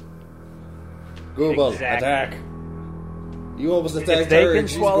Exactly. Google, Exactly. attack. You almost If attacked they her can and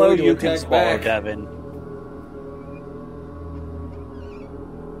she's swallow, going to you can attack swallow, back. Devin.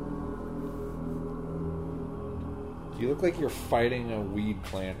 You look like you're fighting a weed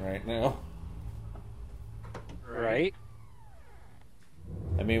plant right now. Right?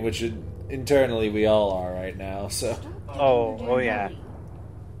 I mean, which internally we all are right now, so. Oh yeah.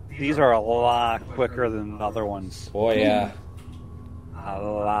 These are a lot quicker than the other ones. Boy, yeah. A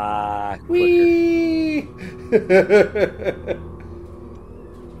lot quicker. Whee!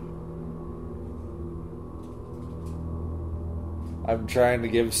 I'm trying to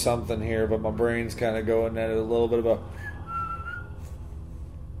give something here, but my brain's kind of going at it a little bit of a...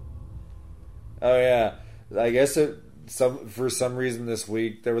 Oh, yeah. I guess for some reason this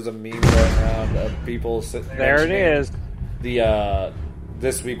week, there was a meme going around of people... There it is.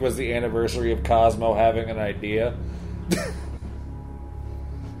 This week was the anniversary of Cosmo having an idea.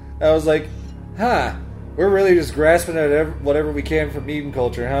 I was like, huh, we're really just grasping at whatever we can from meme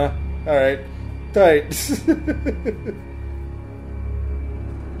culture, huh? Alright, tight.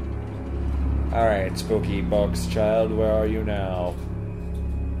 Alright, Spooky Box Child, where are you now?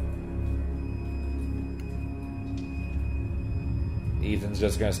 Ethan's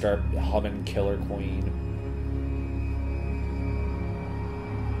just gonna start humming Killer Queen.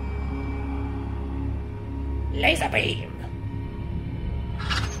 Laser beam!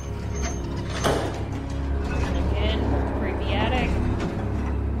 Again, creepy attic.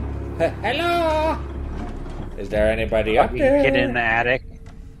 Hello! Is there anybody up there? Get in the attic.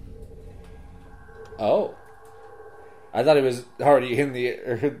 Oh. I thought he was already in the...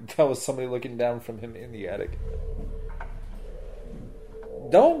 Or that was somebody looking down from him in the attic.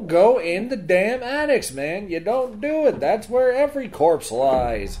 Don't go in the damn attics, man. You don't do it. That's where every corpse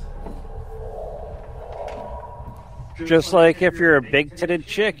lies. Just like if you're a big-titted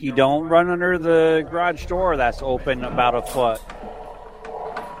chick, you don't run under the garage door that's open about a foot.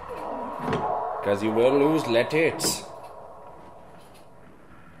 Because you will lose let-its.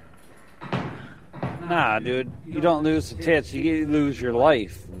 Nah, dude. You don't lose the tits. You lose your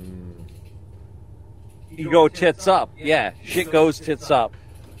life. You go tits up. Yeah, shit goes tits up.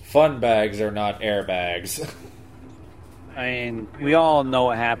 Fun bags are not airbags. I mean, we all know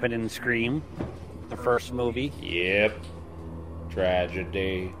what happened in Scream, the first movie. Yep.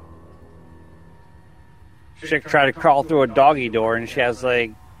 Tragedy. Chick tried to crawl through a doggy door and she has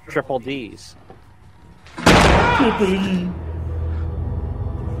like triple D's.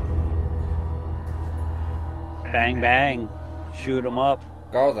 Bang, bang. Shoot 'em up.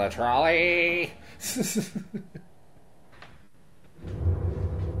 Go the trolley.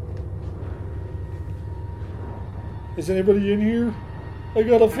 Is anybody in here? I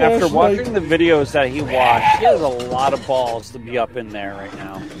got a flashlight. After watching the videos that he watched, he has a lot of balls to be up in there right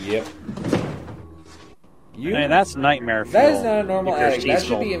now. Yep. I mean, that's nightmare fuel. That is not a normal if you're attic. That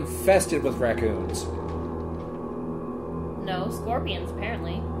Cecil. should be infested with raccoons. No, scorpions,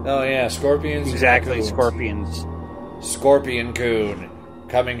 apparently. Oh yeah, scorpions. and Exactly, raccoons. scorpions. Scorpion Coon.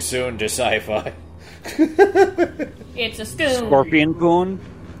 Coming soon to sci-fi. It's a scoon. Scorpion Coon?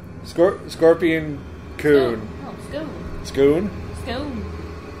 Scorpion Coon. Oh, scoon. Scoon? Scoon.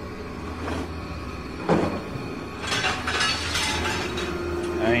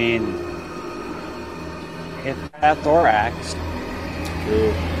 I mean, hit that thorax.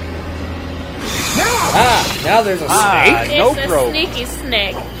 True. Now there's a snake? No It's a rope. sneaky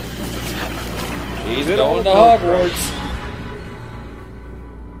snake. He's going to Hogwarts.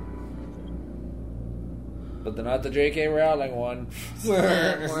 But they're not the J.K. Rowling one.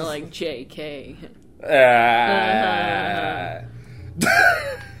 More like J.K.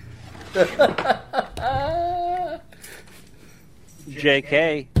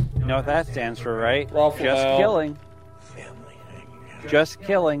 JK. You know what that stands for, right? Ruffalo. Just killing. Just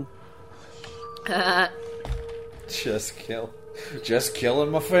killing. Just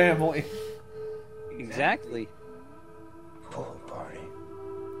killing my family. Exactly. Pool party.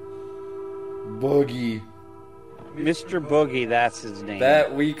 Boogie. Mr. Boogie, that's his name.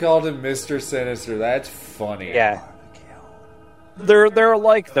 That we called him Mr. Sinister. That's funny. Yeah. They're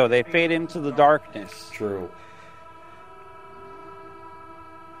alike, though. They fade into the darkness. True.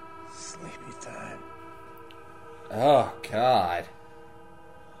 Sleepy time. Oh, God.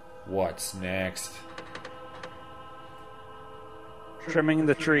 What's next? Trimming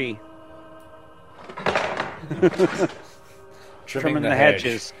the tree. Trimming the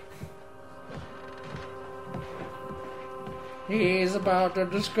hedges. He's about to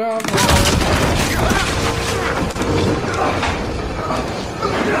discover.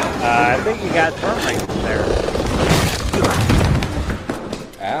 I think you got termites there.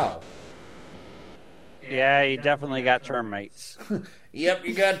 Ow. Yeah, you definitely got termites. Yep,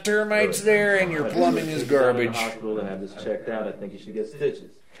 you got termites there, and your plumbing is garbage. Hospital to have this checked out. I think you should get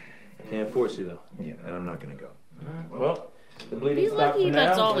stitches. I can't force you though. Yeah, and I'm not going to go. Well, the bleeding He's stopped lucky for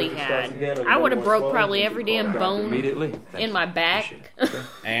that's now. all he If it starts had. again, or I you would get have more broke probably swelling, every you damn can bone immediately in my back.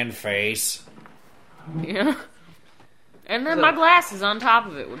 And face. Yeah. And then my glasses on top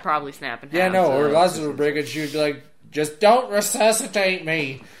of it would probably snap in half. Yeah, no, her glasses would break, and she'd be like, just don't resuscitate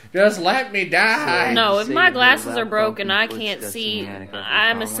me. Just let me die. No, if my glasses are broken, I can't see.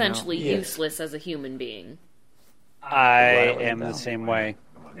 I'm essentially useless as a human being. I am the same way.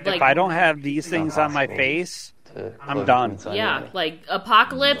 Like- If I don't have these things on my face, I'm done. Yeah, like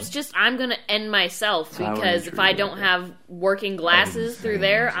apocalypse, just I'm gonna end myself because if I don't have working glasses through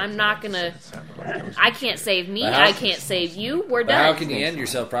there, I'm not gonna. I can't save me. I can't save you. We're But done. how can you end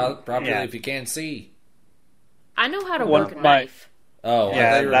yourself properly if you can't see? I know how to work a knife. Oh, yeah,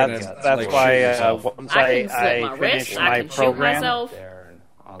 I thought you were that's like, why shoot yourself. once I can slit I my finish wrist. my I can shoot program, myself.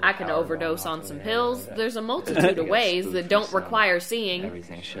 I can overdose on some pills. There's a multitude of ways that don't require seeing.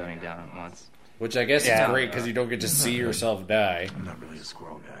 Everything's shutting down at once. Which I guess is great because you don't get to see yourself die. I'm not really a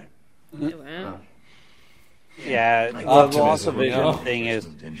squirrel guy. yeah, the Optimism, loss of vision you know? thing is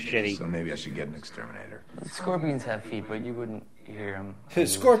shitty. So maybe I should get an exterminator. Scorpions have feet, but you wouldn't hear them.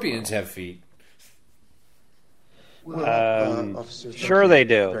 Scorpions have feet. Officer, Sure they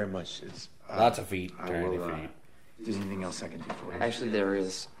do. Very much. It's, Lots of feet. I Tiny will, feet. if there's anything else I can do for you. Actually, there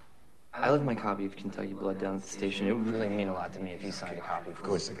is. I left my copy of Kentucky Blood down at the station. It would really mean a lot to me if you signed a copy. Of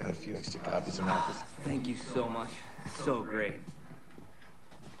course, I got a few extra copies in my office. Thank you so much. So great.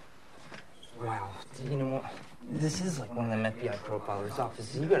 Wow. You know what? This is like one of them FBI profilers'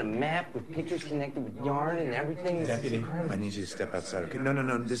 offices. You got a map with pictures connected with yarn and everything. This is Deputy, incredible. I need you to step outside. Okay?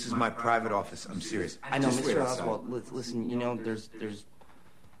 No. This is my private office. I'm serious. I know, Just wait Mr. outside. Oswald. Listen,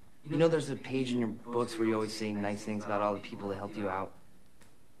 there's a page in your books where you always say nice things about all the people that helped you out.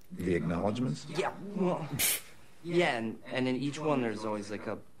 The acknowledgments? Yeah, well, yeah, and in each one there's always like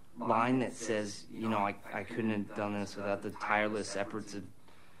a line that says, I couldn't have done this without the tireless efforts of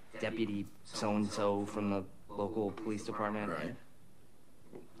Deputy so-and-so from the local police department. Right.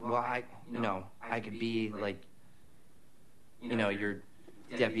 Well, I could be like, your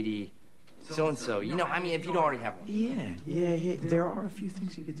Deputy so-and-so. If you don't already have one. Yeah. There are a few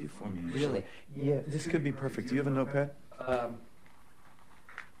things you could do for me. Actually. Really? Yeah, this could be perfect. Do you have a notepad?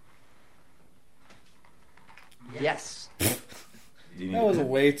 Yes. That was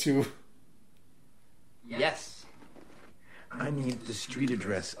way too... Yes. I need the street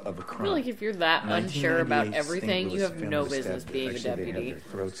address of a I crime. feel like if you're that unsure about 1998 everything, St. you Louis have family no was business stabbed. being a Actually, they had deputy. their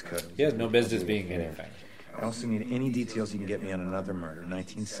throats cut. He has no business being anything. I also need any details you can get me on another murder.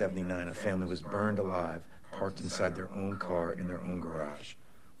 1979, a family was burned alive, parked inside their own car in their own garage.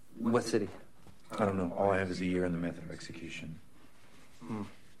 What city? I don't know. All I have is a year and the method of execution.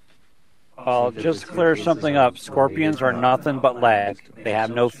 I'll just clear something up. Scorpions are nothing but lead. They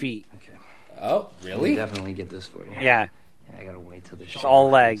have no feet. Oh, really? I'll definitely get this for you. Yeah. I gotta wait till the It's all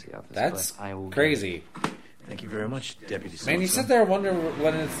leg. That's I will crazy. Thank you very much, Deputy. Man, you So-and-so. sit there and wonder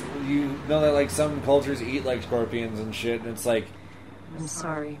when it's... You know that, like, some cultures eat, like, scorpions and shit, and it's like... I'm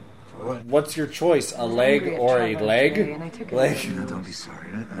sorry. What's your choice? A leg or a leg? Like... No, don't be sorry.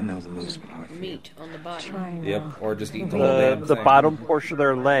 I know the moves. Meat on the body. Yep, or just eat the whole damn The thing. bottom portion of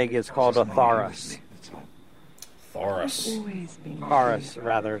their leg is called a thorax. Thorax. Taurus,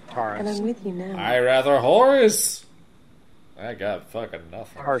 rather. Taurus. And I'm with you now. I rather Horus. I got fucking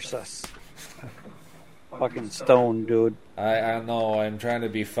nothing. Tarsus. Fucking stone, dude. I know, I'm trying to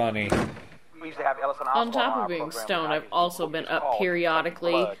be funny. On top of being stoned, I've also been up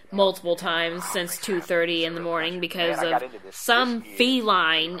periodically multiple times since 2:30 in the morning because of some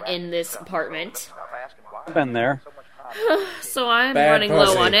feline in this apartment. Been there. So I'm Bad running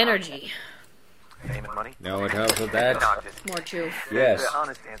pussy. low on energy. Fame and money? No, it helps with that. More truth. Yes. The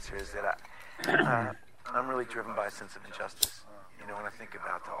honest answer is that I'm really driven by a sense of injustice. know, when I think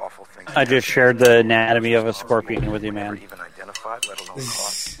about the awful things. I just shared the anatomy of a scorpion with you, man. Even identified, let alone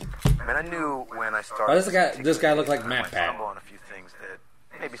caught. I mean, I knew when I started. Why does this guy look like Matt Pat? On a few things that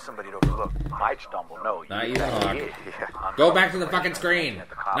maybe somebody'd overlook. Might stumble, no. Not you, Hawk. Go back to the fucking screen.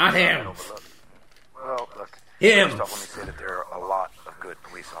 Not him. Well, look. Him. First off, let me say that there are a lot of good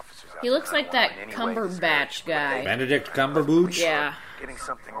police officers out He looks like that Cumberbatch guy. Benedict Cumberbatch? Yeah. Getting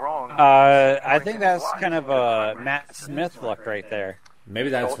something wrong. I think that's kind of a Matt Smith look right there. Maybe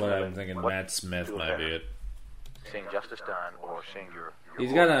that's what I'm thinking. Matt Smith might be it. Seeing justice done or seeing your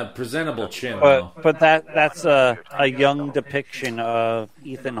He's got a presentable chin, though. But that's a young depiction of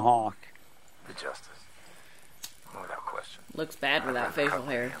Ethan Hawke. The justice. Without question. Looks bad without facial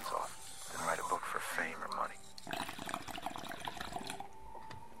hair. And write a book for fame or money.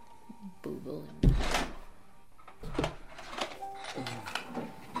 Boo-boo.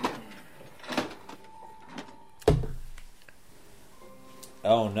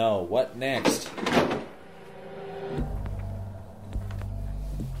 Oh no, what next?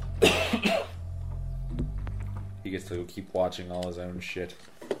 He gets to keep watching all his own shit.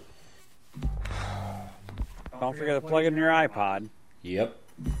 Don't forget to plug in your iPod. Yep.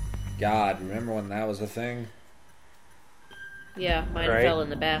 God, remember when that was a thing? Yeah, mine Right. fell in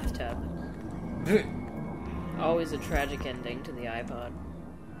the bathtub. Always a tragic ending to the iPod.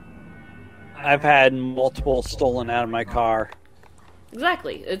 I've had multiple stolen out of my car.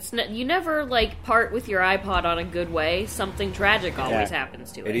 Exactly. You never part with your iPod on a good way. Something tragic always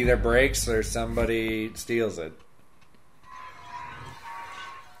happens to it. It either breaks or somebody steals it.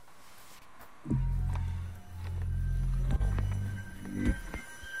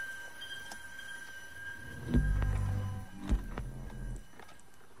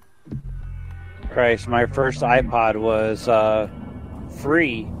 Christ, my first iPod was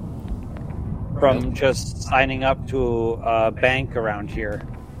free from just signing up to a bank around here.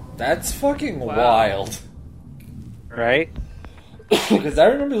 That's fucking wild. Right? Because I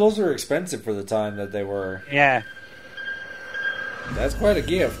remember those were expensive for the time that they were. Yeah. That's quite a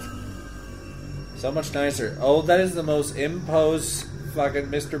gift. So much nicer. Oh, that is the most imposed fucking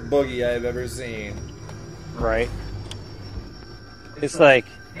Mr. Boogie I've ever seen. Right. It's like,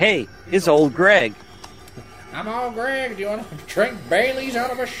 hey, it's old Greg. I'm all Greg. Do you want to drink Bailey's out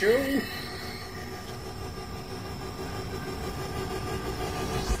of a shoe?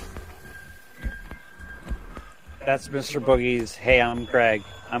 That's Mr. Boogie's, hey, I'm Greg.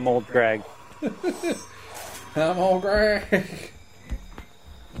 I'm old Greg. I'm old Greg.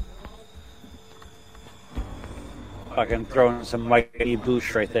 Fucking throwing some Mighty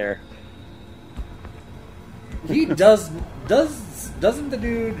Boosh right there. He doesn't the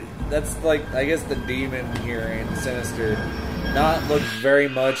dude that's I guess the demon here in Sinister not look very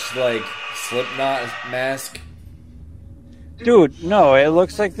much like Slipknot mask? Dude, no, it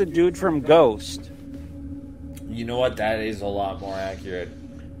looks like the dude from Ghost. You know what? That is a lot more accurate.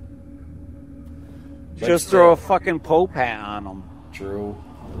 But Just still, throw a fucking Pope hat on him. True.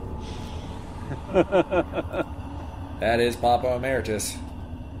 That is Papa Emeritus.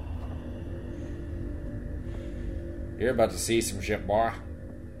 You're about to see some shit, boy.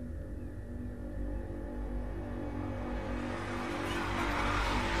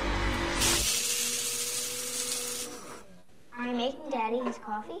 Are you making Daddy his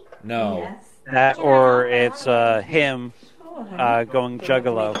coffee? No. Yes. That or it's him going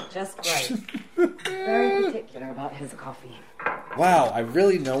juggalo. Just right. Very particular about his coffee. Wow, I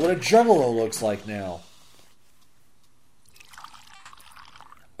really know what a juggalo looks like now.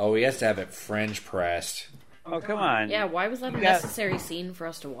 Oh, he has to have it French pressed. Oh, come on. Yeah, why was that a necessary scene for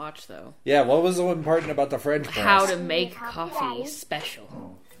us to watch, though? Yeah, what was so important about the French press? How to make coffee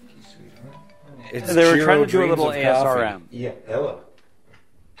special. It's They were Jiro trying to do a dreams little of ASRM. coffee. Yeah, hello.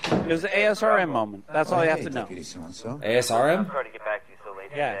 It was the ASRM moment. That's all you have to know. ASRM? Sorry to get back to you so late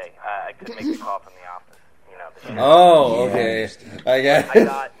Yeah. today. I couldn't make the call from the office. You know, the Oh, okay. I get I it.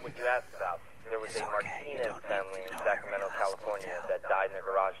 got what you asked about. There was a Martinez family in Sacramento, California that died in their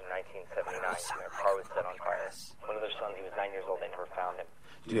garage in 1979 when their car was set on fire. One of their sons, he was 9 years old, they never found him.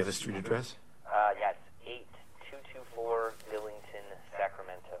 Do you have a street address? Yeah, it's 8224 Billington,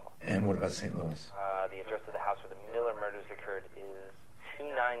 Sacramento. And what about St. Louis? The address of the house where the Miller murders occurred is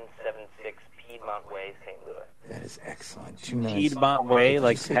 2976 Piedmont Way, St. Louis. That is excellent. Piedmont Way,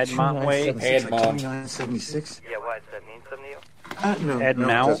 like Piedmont Way? Piedmont. 2976? Yeah, why does that mean something to you? No, Ed no, it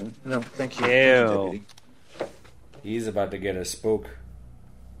Mount? doesn't. No, thank you. Ew. Deputy. He's about to get a spook.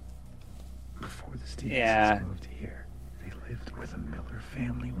 Before the Stevensons Yeah. moved here, they lived where the Miller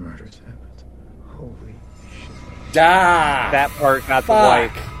family murders happened. Holy shit. Ah! That part got the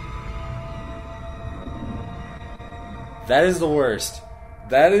Fuck. wipe. That is the worst.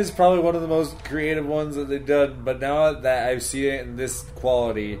 That is probably one of the most creative ones that they've done. But now that I've seen it in this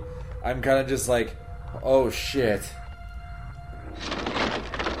quality, I'm kind of just like, oh shit.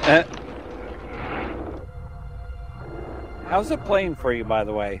 How's it playing for you, by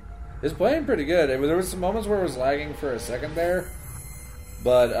the way? It's playing pretty good. There was some moments where it was lagging for a second there.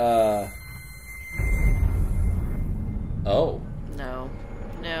 But, oh. No.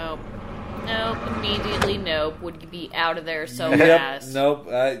 Nope. Immediately nope. Would be out of there so Yep. fast. Nope.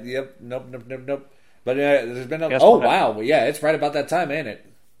 Yep. Nope. But there's been Guess oh, what? wow. Yeah, it's right about that time, ain't it?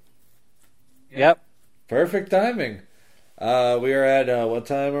 Yep. Perfect timing. We are at, what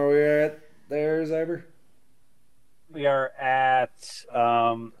time are we at there, Zyber? We are at,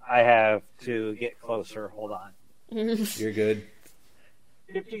 I have to get closer. Hold on. You're good.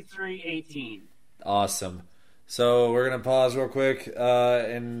 53:18. Awesome. So we're going to pause real quick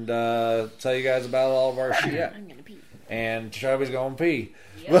and tell you guys about all of our shit. I'm going to pee. And Shelby's going to pee.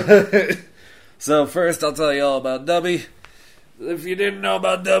 Yep. So first I'll tell you all about Dubby. If you didn't know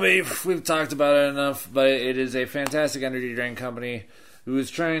about Dubby, we've talked about it enough, but it is a fantastic energy drink company who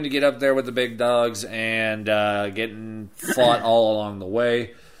is trying to get up there with the big dogs and getting fought all along the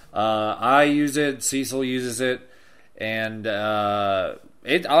way. I use it, Cecil uses it, and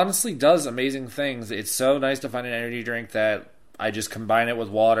it honestly does amazing things. It's so nice to find an energy drink that I just combine it with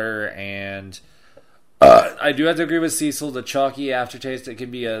water, and I do have to agree with Cecil, the chalky aftertaste,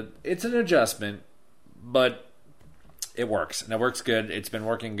 it's an adjustment, but it works, and it works good. It's been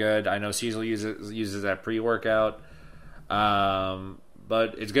working good. I know Cecil uses that pre-workout.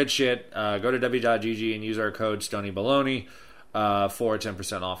 But it's good shit. Go to w.gg and use our code StonyBaloney for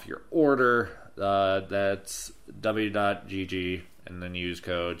 10% off your order. That's w.gg and then use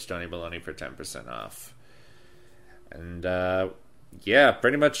code StonyBaloney for 10% off. And yeah,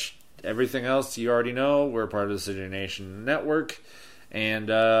 pretty much everything else you already know. We're part of the City Nation Network. And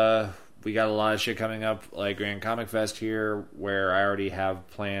we got a lot of shit coming up, like Grand Comic Fest here, where I already have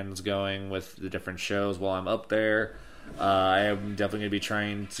plans going with the different shows while I'm up there. I am definitely going to be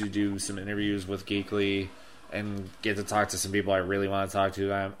trying to do some interviews with Geekly and get to talk to some people I really want to talk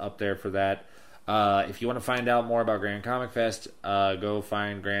to. I'm up there for that. If you want to find out more about Grand Comic Fest, go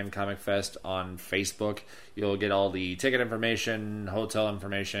find Grand Comic Fest on Facebook. You'll get all the ticket information, hotel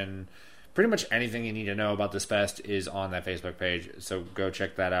information, pretty much anything you need to know about this fest is on that Facebook page. So go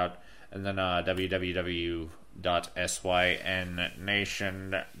check that out. And then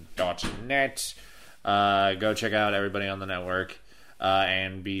www.synnation.net. Go check out everybody on the network,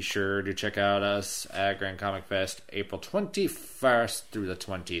 and be sure to check out us at Grand Comic Fest April 21st through the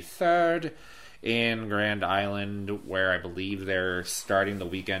 23rd in Grand Island, where I believe they're starting the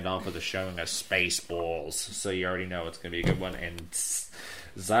weekend off with a showing of Spaceballs, so you already know it's going to be a good one, and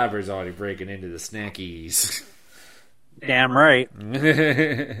Zyber's already breaking into the snackies. Damn right.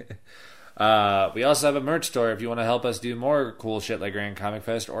 We also have a merch store if you want to help us do more cool shit like Grand Comic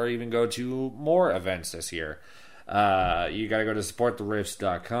Fest, or even go to more events this year. You got to go to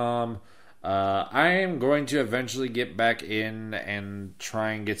supporttherifts.com. I am going to eventually get back in and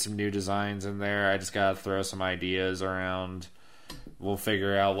try and get some new designs in there. I just got to throw some ideas around. We'll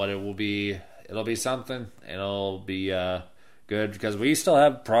figure out what it will be. It'll be something. It'll be good, because we still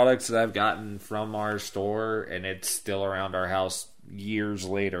have products that I've gotten from our store, and it's still around our house years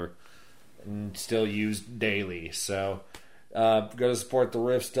later and still used daily. So go to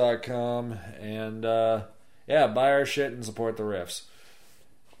supporttherifts.com and yeah, buy our shit and support the riffs.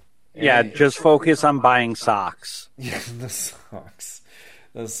 Yeah, just focus on buying socks. Yeah, the socks.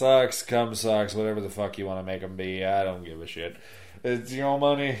 The socks, cum socks, whatever the fuck you want to make them be. I don't give a shit. It's your own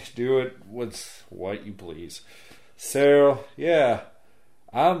money. Do it with what you please. So, yeah.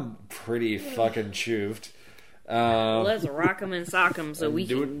 I'm pretty fucking chuffed. Let's rock 'em and sock 'em so we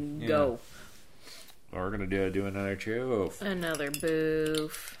can go. We're going to do another choof. Another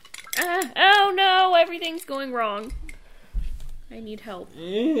boof. Oh no, everything's going wrong. I need help.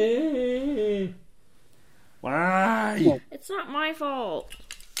 Why? It's not my fault.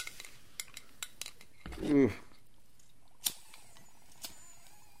 I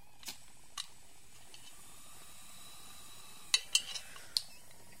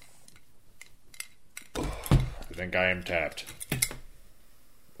think I am tapped.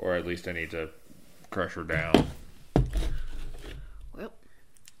 Or at least I need to crush her down. Well,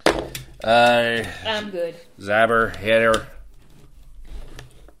 I'm good. Zabber, hit her.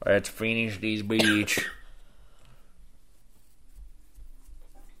 Let's finish these beach.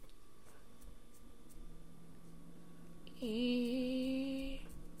 I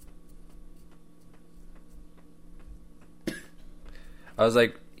was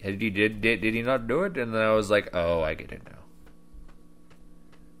like, Did he not do it? And then I was like, oh, I get it now.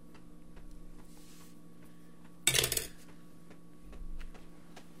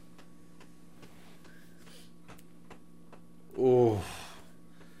 Oh.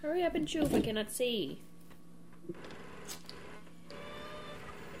 Hurry up and chew if I cannot see.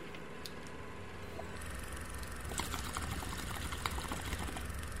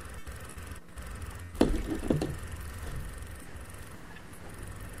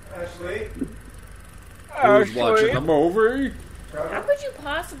 Ashley? Who's watching the movie? How could you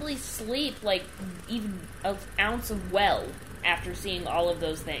possibly sleep like even an ounce of well after seeing all of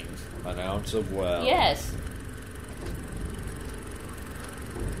those things? An ounce of well. Yes.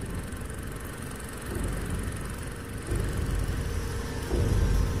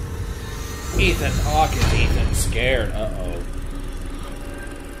 Ethan Hawke is Ethan scared. Uh-oh.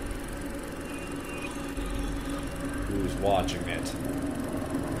 Who's watching it?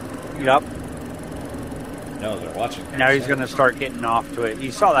 Yup. No, they're watching it. Now he's going to start getting off to it.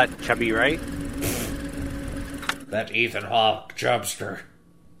 You saw that chubby, right? That Ethan Hawke chubster.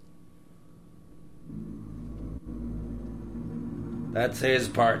 That's his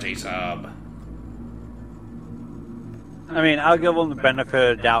party sub. I mean, I'll give him the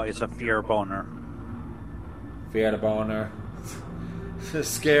benefit of the doubt. It's a fear boner. Fear boner.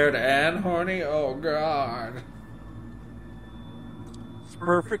 Scared and horny? Oh, God. It's a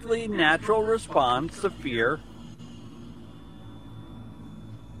perfectly natural response to fear.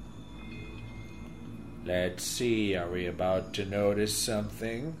 Let's see. Are we about to notice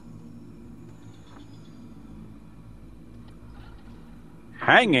something?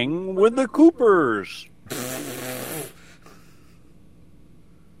 Hanging with the Coopers.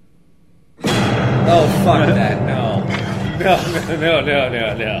 Oh, fuck that. No.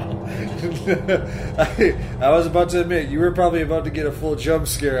 I was about to admit, you were probably about to get a full jump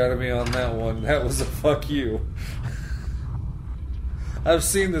scare out of me on that one. That was a fuck you. I've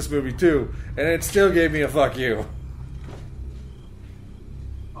seen this movie too, and it still gave me a fuck you.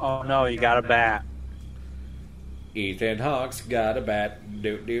 Oh no, you got a bat. Ethan Hawke's got a bat.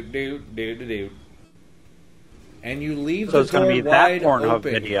 Do. And you leave So the it's going door to be that wide Pornhub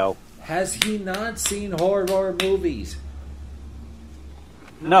open. video. Has he not seen horror movies?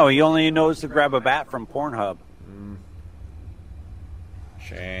 No, he only knows to grab a bat from Pornhub.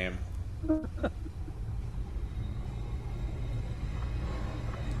 Shame.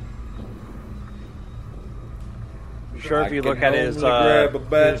 Sure, if you look at his grab a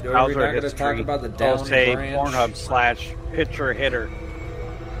bat. his Are we browser not going to history, talk about the it'll down say branch? Pornhub/picture hitter.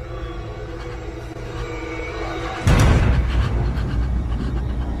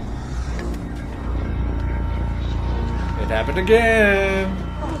 It happened again.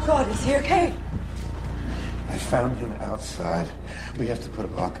 Oh, God, is he okay? I found him outside. We have to put a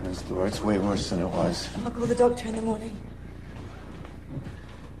lock on his door. It's way worse than it was. I'll call the doctor in the morning.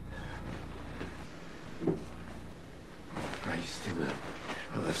 I used to live.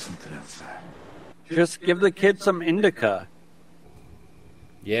 I left something outside. Just give the kid some indica.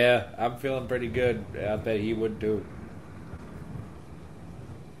 Yeah, I'm feeling pretty good. I bet he would too.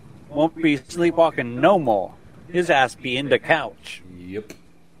 Won't be sleepwalking no more. His ass be in the couch. Yep.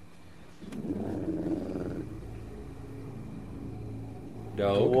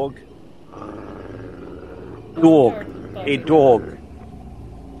 Dog. Dog. A dog.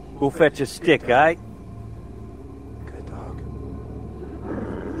 Go fetch a stick, alright?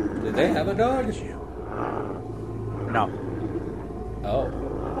 Did they have a dog? No. Oh.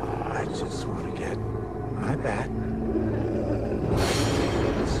 I just want to get my bat.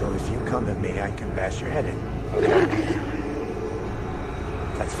 So if you come at me, I can bash your head in. Okay?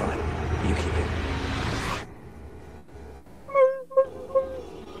 That's fine. You keep it.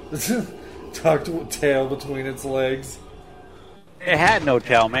 Tucked tail between its legs. It had no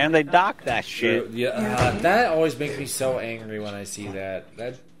tail, man. They docked that shit. Yeah, that always makes me so angry when I see that.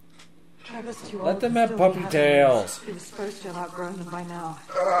 Travis, Let them have puppy tails. He was supposed to have outgrown them by now.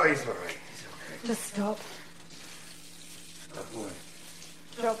 Oh, he's all right. Just stop. Oh, boy.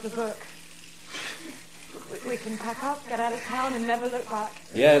 Drop the book. We can pack up, get out of town, and never look back.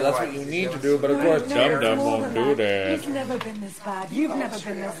 Yeah, that's what you need to do, but of course Dum Dum won't do that. He's never been this bad. You've never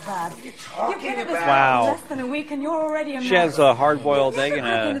been this bad. You've been at this Wow. less than a week, and you're already a She mess. has a hard-boiled egg and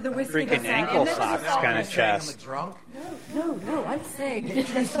Into a the whiskey freaking that's ankle out. socks kind of chest. No, I'm saying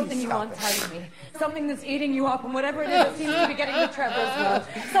there's something you aren't telling me. Something that's eating you up, and whatever it is, it seems to be getting to Trevor as well.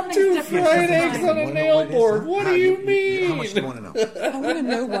 Something's Two different. fried eggs on a nail board. What do you mean? How much do you want to know? I want to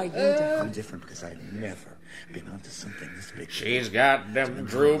know why you're different. I'm different because I never been onto something this big. She's got them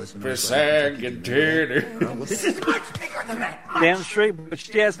droopy sagging titties. This is much bigger than that. Damn straight, but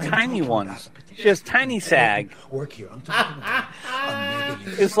she has tiny ones. She has tiny sag. Work here. I'm talking about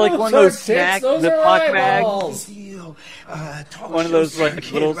It's like one of those snack Ziploc bags. One of those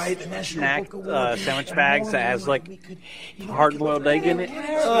like little snack sandwich bags that has like hard-boiled egg in it.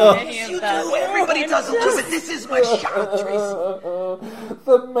 You do. Everybody does it too, but this is my shot, Tracy.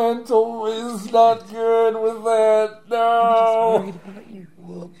 The mental is not good with that. No.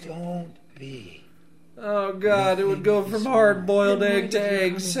 Well, don't be. Oh God! It would go from hard-boiled egg to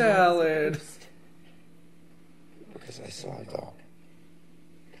egg salad. Because I saw a dog.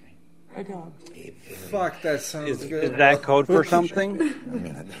 A dog. Fuck, that sounds good. Is that code for something?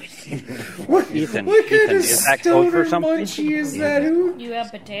 Ethan, What kind of is that code for stoner something? munchie is that? You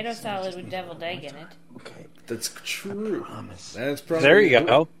have potato salad with deviled egg in it. That's true. That's probably There you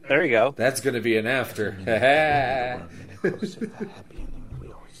go. There you go. That's going to be an after.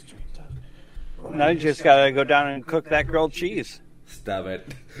 Now you just gotta go down and cook that grilled cheese. Stop it.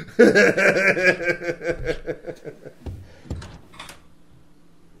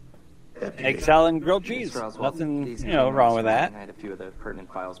 Egg salad and grilled cheese. Nothing, wrong with that. I had a few of the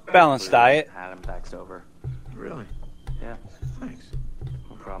pertinent files. Balanced diet. Had them faxed over. Really? Yeah. Thanks.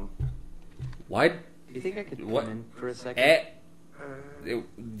 No problem. Why? Do you think I could What? come in for a second?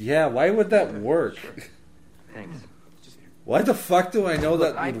 Yeah, why would that work? Thanks. Why the fuck do I know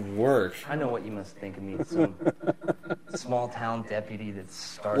Look, that would work? I know what you must think of me. Some small town deputy that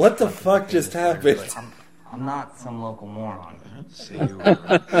starts. What the fuck just happened? I'm not some local moron.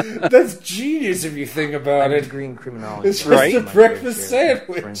 That's genius if you think about it. Degree in criminology. It's just a breakfast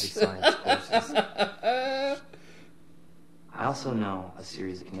sandwich. Forensic science courses. I also know a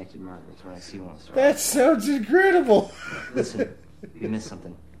series of connected murders when I see one. That sounds incredible. Listen, you missed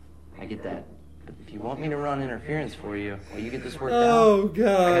something. I get that. But if you want me to run interference for you, while you get this worked out. Oh I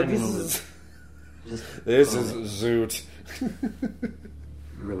God, gotta be in this the is loop. this is Zoot. You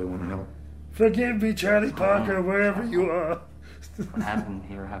really want to help? Forgive me, Charlie Parker, wherever you are. What happened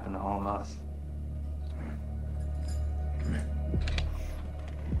here happened to all of us.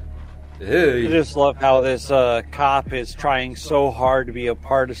 I just love how this cop is trying so hard to be a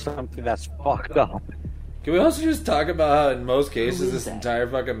part of something that's fucked up. Can we also just talk about how in most cases this entire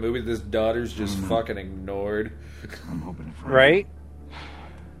fucking movie, this daughter's just fucking ignored? I'm hoping to Right?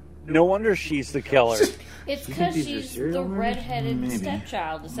 No wonder she's the killer. It's You think because these are she's serial the murders? redheaded Maybe.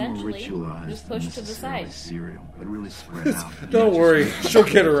 stepchild, essentially. Ritualized, Just pushed to the side. Cereal, but really spread out. Don't worry, she'll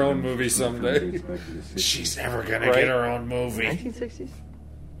get her own movie someday. She's never gonna get her own movie. 1960s?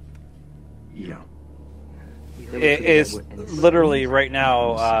 Yeah. It is literally right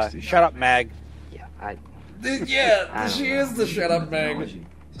now. Shut up, Mag. Yeah, she is the shut up Mag.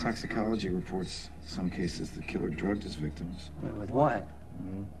 Toxicology reports some cases the killer drugged his victims. With what?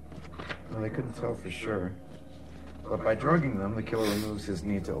 Well, they couldn't tell for sure. But by drugging them, the killer removes his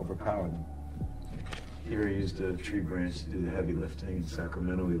need to overpower them. Here he used a tree branch to do the heavy lifting. In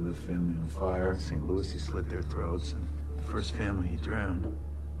Sacramento, he lit family on fire. In St. Louis, he slit their throats. And the first family he drowned.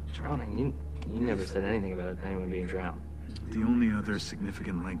 Drowning? You never said anything about anyone being drowned. The only other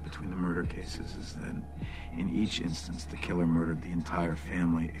significant link between the murder cases is that in each instance, the killer murdered the entire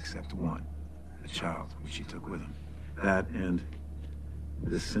family except one, a child, which he took with him. That and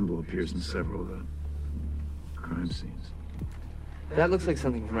this symbol appears in several of the crime scenes. That looks like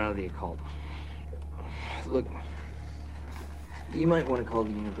something from out of the occult. Look, you might want to call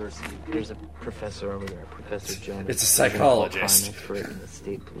the university. There's a professor over there, Professor Jones. It's a psychologist. Crime expert in the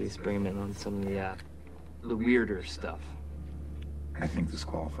state police. Bring him in on some of the weirder stuff. I think this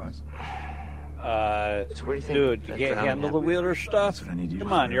qualifies. So what do you think? Dude, you can't handle the weirder stuff?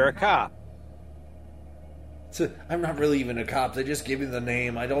 Come on, you're a cop. I'm not really even a cop. They just give me the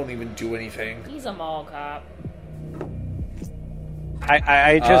name. I don't even do anything. He's a mall cop.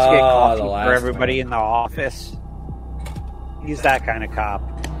 I just get coffee the for last everybody in the office. He's that kind of cop.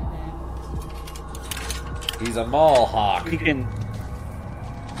 He's a mall hawk. He can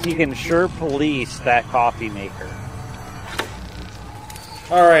sure police that coffee maker.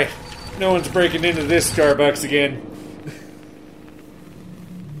 All right, no one's breaking into this Starbucks again.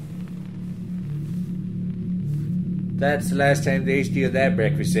 That's the last time they steal that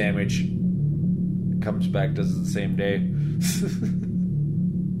breakfast sandwich. Comes back, does it the same day.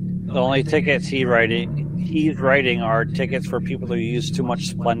 The only tickets he's writing are tickets for people who use too much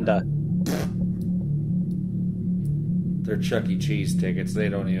Splenda. They're Chuck E. Cheese tickets. They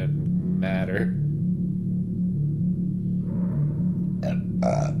don't even matter.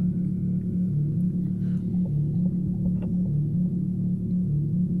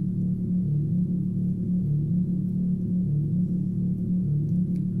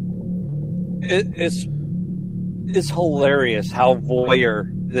 It's hilarious how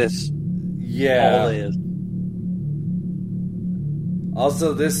voyeur this all is.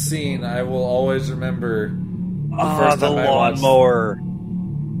 Also, this scene I will always remember. The first the time I watched, lawnmower.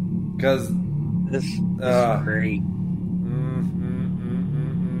 Because this is great.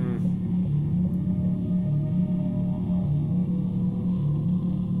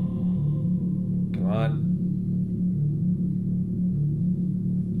 Come on.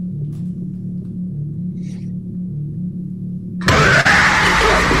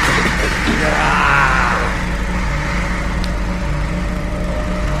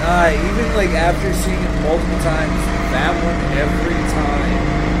 Even like after seeing it multiple times, that one every time,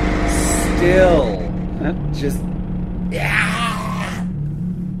 still just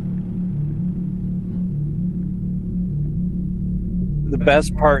The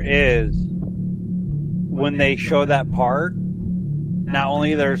best part is when they show that part. Not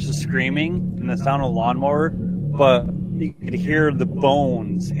only there's the screaming and the sound of the lawnmower, but you could hear the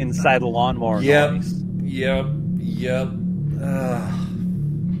bones inside the lawnmower noise. Yep.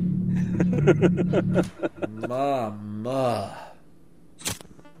 Mama.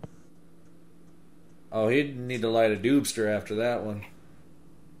 Oh, he'd need to light a doobster after that one.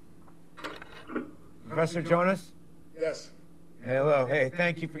 Professor Jonas? Yes. Hello. Hey,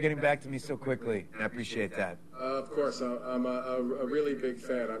 thank you for getting back to me so quickly. I appreciate that. Of course, I'm a really big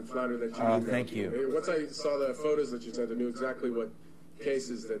fan. I'm flattered that you. Thank you. Once I saw the photos that you sent, I knew exactly what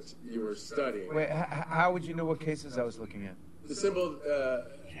cases that you were studying. Wait, how would you know what cases I was looking at? The symbol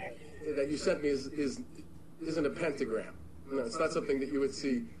that you sent me isn't a pentagram. No, it's not something that you would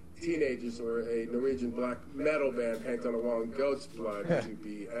see teenagers or a Norwegian black metal band paint on a wall in goat's blood to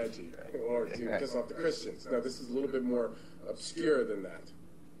be edgy or to piss off the Christians. No, this is a little bit more obscure than that.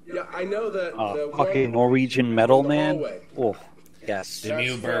 Yeah, I know that the fucking Norwegian metal man. Hallway, Oh, yes. The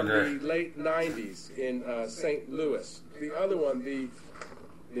new burger. From the late 90s in St. Louis. The other one,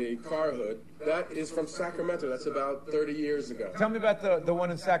 the car hood, that is from Sacramento. That's about 30 years ago. Tell me about the one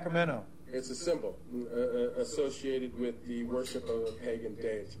in Sacramento. It's a symbol associated with the worship of a pagan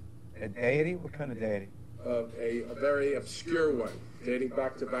deity. A deity? What kind of deity? A very obscure one, dating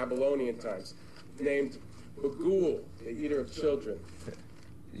back to Babylonian times, named Bagul, the eater of children.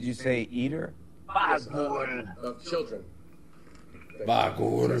 Did you say eater? Bagul. Of children.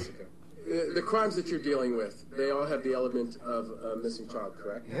 Bagul. The crimes that you're dealing with, they all have the element of a missing child,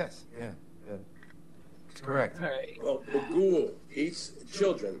 correct? Yes, yeah. It's correct. Well, Bagul eats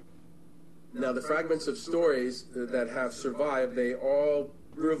children. Now, the fragments of stories that have survived, they all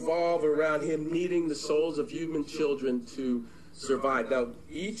revolve around him needing the souls of human children to survive. Now,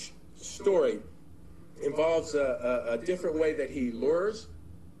 each story involves a different way that he lures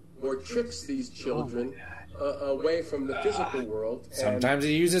or tricks these children away from the physical world. Sometimes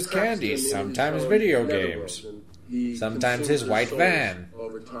he uses candy, sometimes video games, sometimes his white van.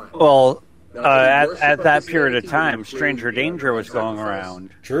 Well, at that period of time, Stranger Danger was going around.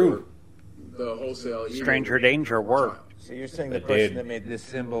 True. The wholesale Stranger Danger worked. So you're saying the person that made this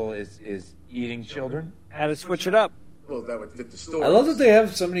symbol is eating children? Had to switch it up. Well, that would fit the story. I love that they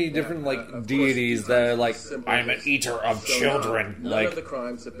have so many different deities that are like, I'm an eater of children. None of the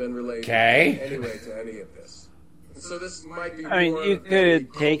crimes have been related anyway to any of this. So this might be. I mean, you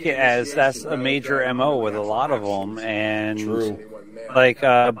could take it as that's a major MO with a lot of them, and like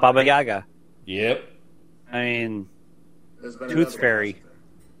Baba Yaga. Yep. I mean, Tooth Fairy.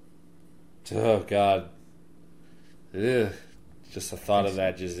 Oh God. Ugh. Just the thought of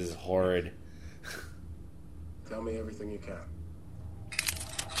that just is horrid. Tell me everything you can.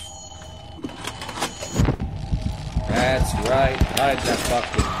 That's right. Hide that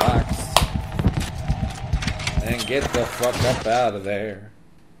fucking box. And get the fuck up out of there.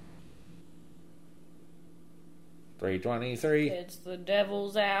 3:23. It's the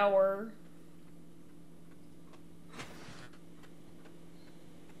devil's hour.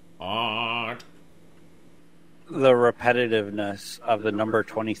 The repetitiveness of the number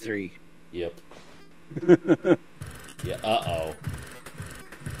 23. Yep. Yeah, uh-oh.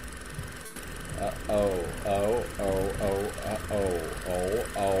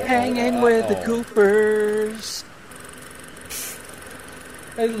 Hanging with the Coopers.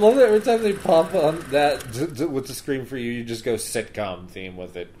 I love that every time they pop on that with the screen for you, you just go sitcom theme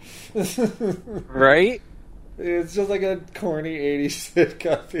with it. Right? It's just like a corny 80s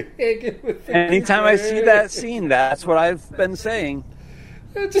sitcom thing. Anytime I see that scene, that's what I've been saying.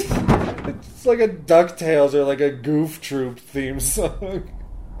 It's like a DuckTales or like a Goof Troop theme song.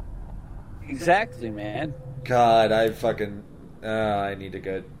 Exactly, man. God, I fucking... I need to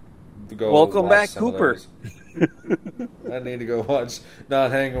go Welcome watch back, some of Cooper. those. I need to go watch,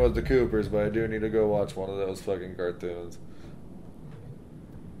 not Hanging with the Coopers, but I do need to go watch one of those fucking cartoons.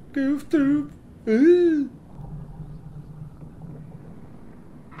 Goof Troop.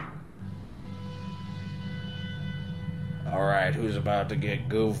 Alright, who's about to get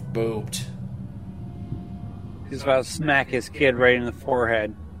goof booped? He's about to smack his kid right in the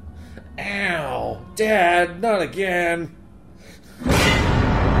forehead. Ow! Dad, not again!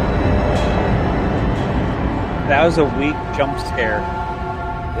 That was a weak jump scare.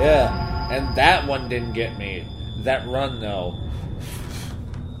 Yeah, and that one didn't get me. That run, though.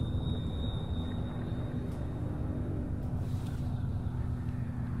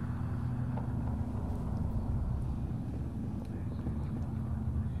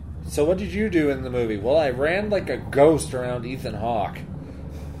 So what did you do in the movie? Well, I ran like a ghost around Ethan Hawke.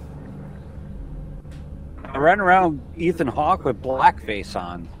 I ran around Ethan Hawke with blackface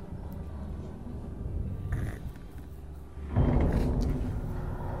on.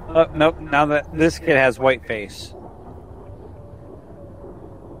 Oh, nope, now that this kid has white face.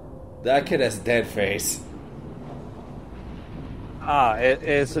 That kid has dead face.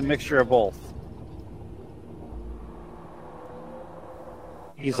 It's a mixture of both.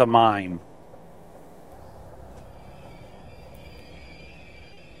 He's a mime.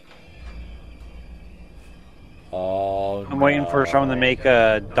 Oh, I'm waiting for someone to make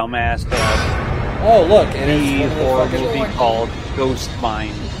a dumbass oh, look, it is horror movie called Ghost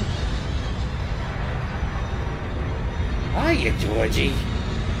Mine. Hiya, Georgie.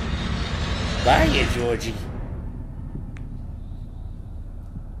 Hiya, Georgie.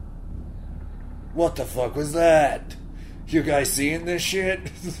 What the fuck was that? You guys seeing this shit?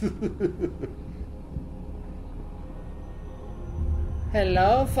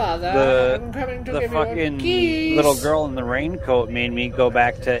 Hello, Father. I'm coming to the give you a fucking kiss. little girl in the raincoat made me go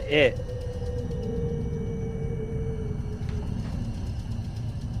back to It.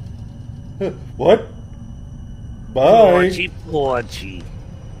 What? Bye. Porgy.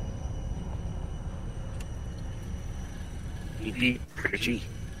 Pretty.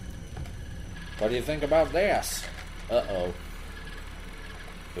 What do you think about this? Uh-oh.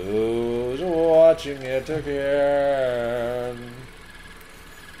 Who's watching it again?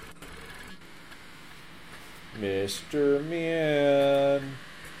 Mr. Meehan.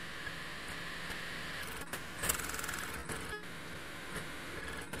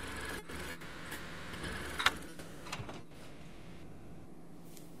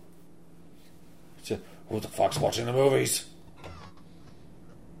 Who the fuck's watching the movies?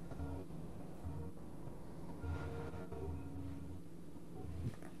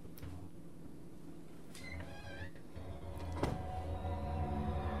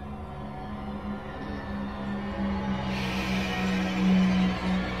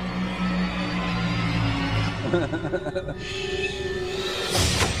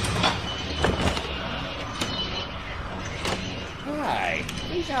 Hi.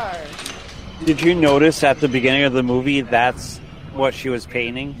 Did you notice at the beginning of the movie that's what she was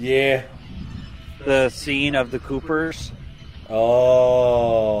painting? Yeah. The scene of the Coopers.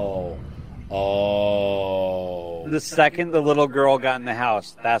 Oh. Oh. The second the little girl got in the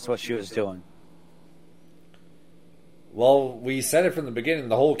house, that's what she was doing. Well, we said it from the beginning.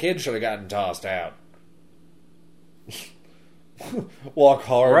 The whole kid should have gotten tossed out. Walk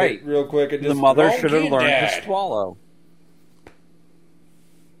hard right. real quick and just... The mother should have learned to swallow.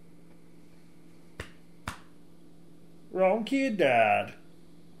 Wrong kid died.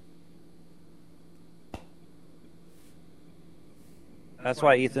 That's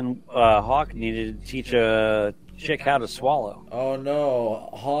why Ethan Hawke needed to teach a chick how to swallow. Oh no,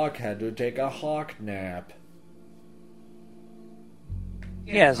 Hawk had to take a hawk nap.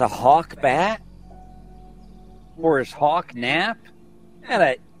 He has a hawk bat? Or his hawk nap? At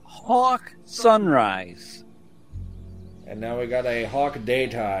a hawk sunrise. And now we got a hawk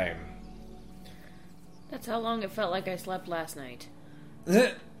daytime. That's how long it felt like I slept last night.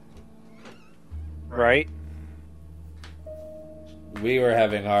 Right? We were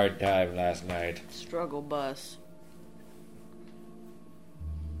having a hard time last night. Struggle bus.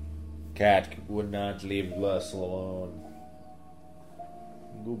 Cat would not leave us alone.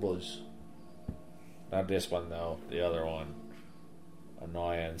 Goobles. Not this one though, the other one.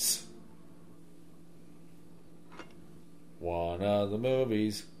 Annoyance. One of the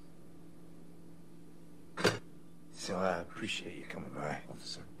movies. So I appreciate you coming by,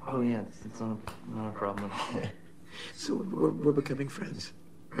 officer. Oh, yeah, it's not a problem at all. So we're becoming friends,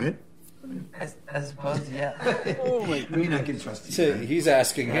 right? I suppose, yeah. Oh, I mean, I can trust you. So he's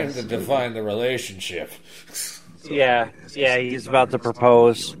asking him to define the relationship. Yeah, he's about to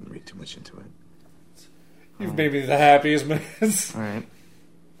propose. Read too much into it. You've made me the happiest man. All right.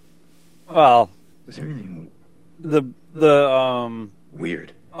 Well, Was there anything the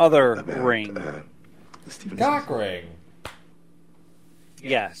weird other about, ring. the Stevensons? Cock ring.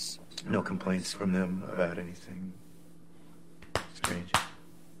 Yes. No complaints from them about anything strange.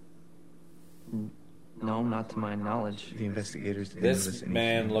 No, not to my knowledge. The investigators didn't notice This anything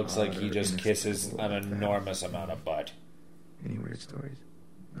man looks like odd he or just kisses inexplicable an about enormous amount of butt. Any weird stories?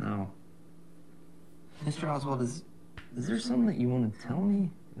 No. Mr. Oswald, is there something that you want to tell me?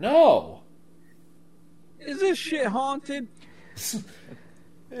 No! Is this shit haunted? Is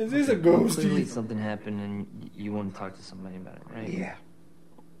this a ghost? Clearly something happened and you want to talk to somebody about it, right? Yeah.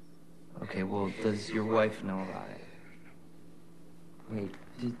 Okay, well, does your wife know about it? Wait,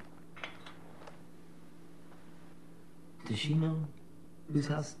 does she know whose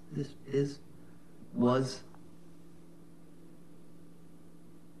house this was?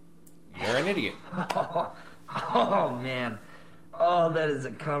 You're an idiot. Oh, man. Oh, that is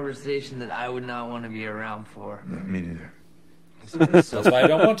a conversation that I would not want to be around for. No, me neither. That's why I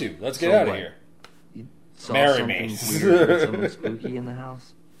don't want to. Let's get out of here. You saw Marry me. something weird or something spooky in the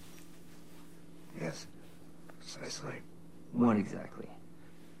house? Yes. Precisely. What exactly?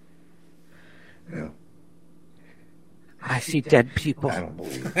 No. I see dead people. I don't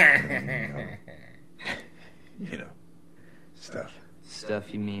believe it. You know, stuff.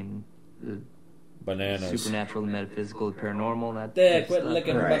 Stuff, you mean the Bananas. supernatural, the metaphysical, the paranormal, that There, type of quit stuff?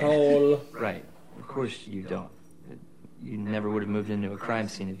 licking Right. butthole. Right. Of course you don't. You never would have moved into a crime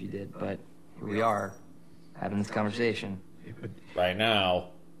scene if you did, but here we are, having this conversation. Right now,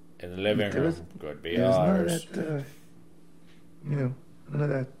 in the living There room. was- Could be There was none of ours. that, none of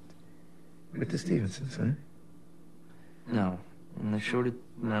that with the Stevensons, huh? No. In the short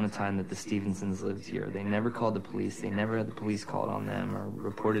amount of time that the Stevensons lived here, they never called the police. They never had the police called on them or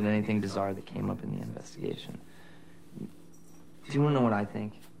reported anything bizarre that came up in the investigation. Do you want to know what I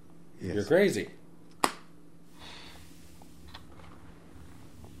think? Yes. You're crazy.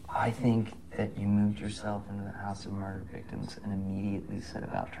 I think that you moved yourself into the house of murder victims and immediately set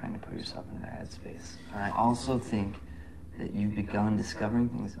about trying to put yourself in their headspace. And I also think that you've begun discovering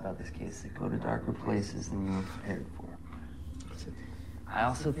things about this case that go to darker places than you were prepared for. I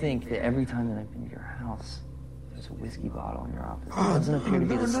also think that every time that I've been to your house, there's a whiskey bottle in your office. It doesn't appear to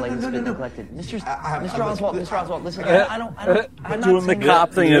be the slightest bit neglected. Mr. Oswald, listen, I'm Doing the not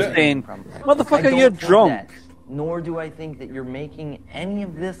cop thing is saying, motherfucker, you're drunk. Nor do I think that you're making any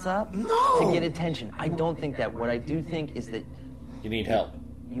of this up to get attention. I don't think that. What I do think is that you need help.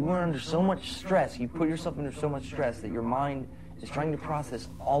 You are under so much stress. You put yourself under so much stress that your mind is trying to process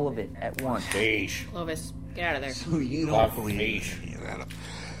all of it at once. Clovis, get out of there. So you don't believe any of that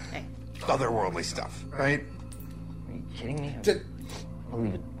otherworldly stuff, right? Are you kidding me? I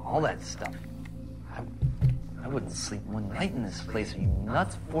believe in all that stuff. I wouldn't sleep one night in this place. Are you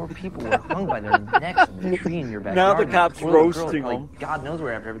nuts? 4 people were hung by their necks in the tree in your backyard. Now the cop's Poor little girl, roasting like, them. God knows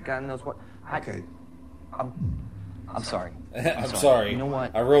where after. God knows what. Okay. I'm sorry. I'm sorry. You know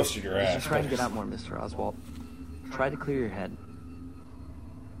what? I roasted your ass. Just try to get out more, Mr. Oswald. Try to clear your head.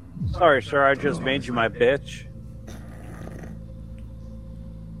 Sorry, sir, I just made you my bitch.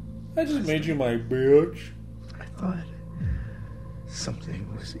 I just made you my bitch. I thought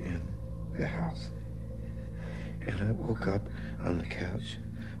something was in the house. And I woke up on the couch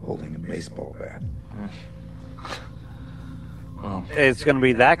holding a baseball bat. Well, It's going to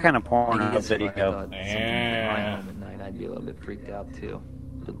be that kind of porn maybe on the that's why I video. thought something in my home at night, I'd be a little bit freaked out too.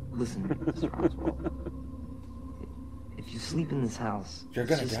 But listen, Mr. Oswald. If you sleep in this house, You're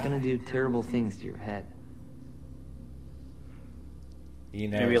it's gonna just die. going to do terrible things to your head.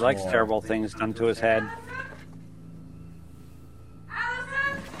 Maybe he likes terrible things done to his head.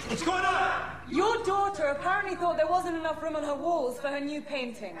 What's going on? Your daughter apparently thought there wasn't enough room on her walls for her new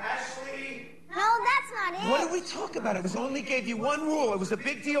painting. No, that's not it. What did we talk about? It was only gave you one rule. It was a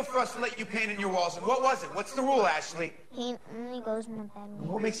big deal for us to let you paint in your walls. And what was it? What's the rule, Ashley? Paint only goes in the bedroom.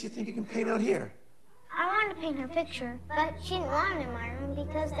 What makes you think you can paint out here? I wanted to paint her picture, but she didn't want it in my room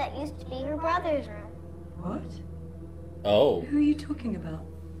because that used to be her brother's room. What? Oh. Who are you talking about?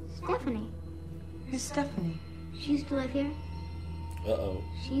 Stephanie. Who's Stephanie? She used to live here. Uh-oh.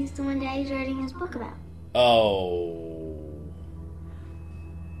 She's the one Daddy's writing his book about. Oh.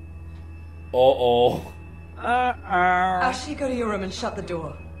 Uh-oh. Ashley, go to your room and shut the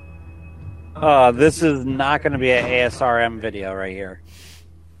door. This is not going to be an ASRM video right here.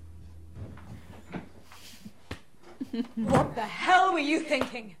 What the hell were you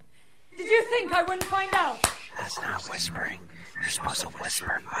thinking? Did you think I wouldn't find out? That's not whispering. You're supposed to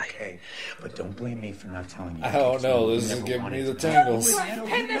whisper, Mike. Okay, but don't blame me for not telling you. I don't know. This is giving me the tingles.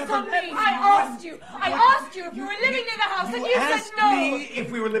 Pin this on me. I asked you if you were living near the house, and you said no. Me if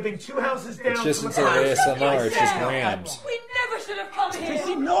we were living 2 houses down. It's just instead of ASMR, it's just Rams. We never should have come here.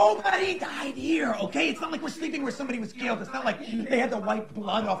 Tracy, nobody died here, okay? It's not like we're sleeping where somebody was killed. It's not like they had to wipe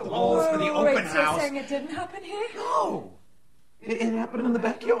blood off the walls for the open So house. you're saying it didn't happen here? No. It happened in the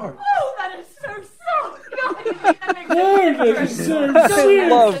backyard. Oh, that is so soft.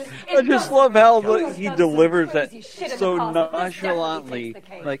 I just love how he delivers that so nonchalantly.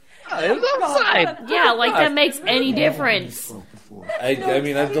 Like, it was outside. Yeah, like that makes any difference. I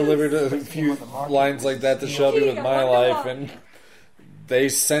mean, I've delivered a few lines like that to Shelby with my life, and they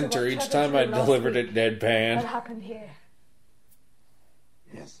center each time I delivered it What deadpan. happened here?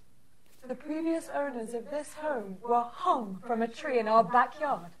 Yes. The previous owners of this home were hung from a tree in our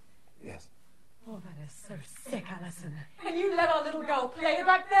backyard. Yes. Oh, that is so sick, Alison. And you let our little girl play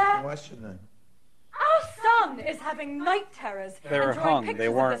back there? Why shouldn't I? Our son is having night terrors. They were and drawing hung. They pictures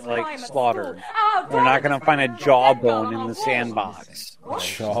of weren't, this like, crime at slaughtered. school. Our We're not daughter going to find a jawbone in the sandbox.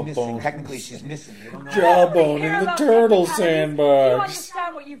 Jawbone. Technically, she's missing. Jawbone in the turtle You sandbox.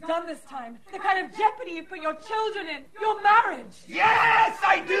 understand what you've done this time. The kind of jeopardy you put your children in. Your marriage. Yes,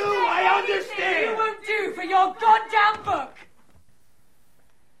 I do. I understand. You won't do for your goddamn book.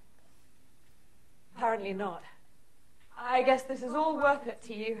 Apparently not. I guess this is all worth it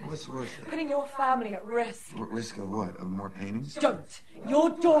to you. What's worth it? Putting your family at risk. Risk of what? Of more paintings? Don't. Your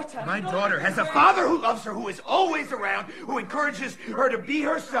daughter. My daughter has a father who loves her, who is always around, who encourages her to be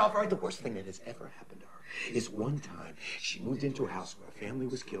herself. All right, the worst thing that has ever happened to her is one time she moved into a house where a family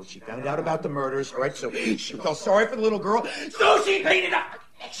was killed. She found out about the murders, all right, so she felt sorry for the little girl, so she painted up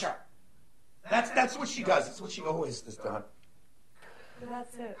a picture. That's what she does. That's what she always has done.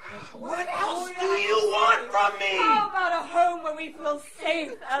 That's it. What else do you want from me? How about a home where we feel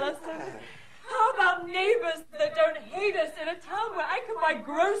safe, Alison? How about neighbors that don't hate us in a town where I can buy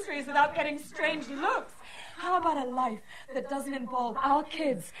groceries without getting strange looks? How about a life that doesn't involve our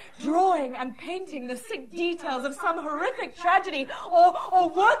kids drawing and painting the sick details of some horrific tragedy or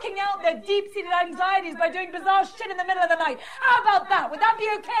working out their deep-seated anxieties by doing bizarre shit in the middle of the night? How about that? Would that be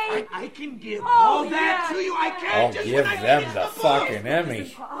okay? I can give all that to you. I can. I'll give them the fucking Emmy.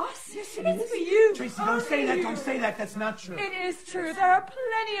 For us, it's for you. Tracy, don't say that. Don't say that. That's not true. It is true. There are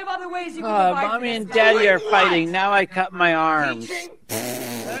plenty of other ways you can provide Mommy for and this. Daddy are fighting. Now I cut my arms. Teaching,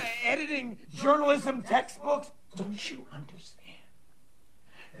 editing, journalism, textbooks. Don't you understand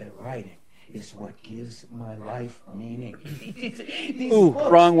that writing is what gives my life meaning? Ooh,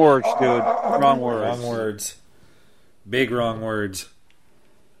 wrong words, dude. Wrong words. Wrong words. Big wrong words.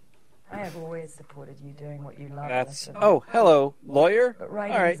 I have always supported you doing what you love. That's. Alison. Oh, hello, lawyer. But All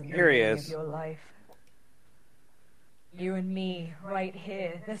writing right, isn't the here he meaning is. Of your life. You and me, right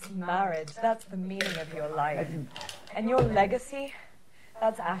here, this marriage, that's the meaning of your life. And your legacy,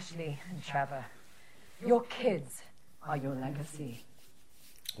 that's Ashley and Trevor. Your kids are your legacy.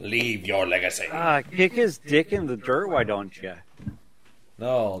 Leave your legacy. Kick his dick in the dirt, why don't you?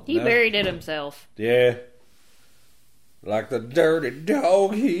 No. He buried it himself. Yeah. Like the dirty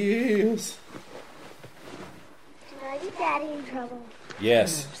dog he is. Did I get Daddy in trouble?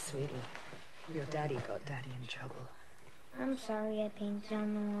 Yes. Oh, sweetie. Your daddy got Daddy in trouble. I'm sorry I painted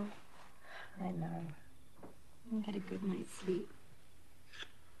on the wall. I know. You had a good night's sleep.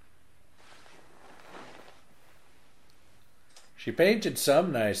 She painted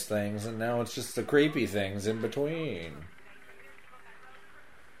some nice things, and now it's just the creepy things in between.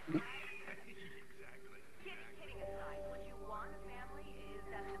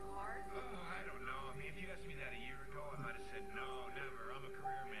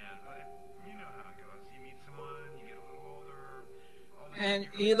 And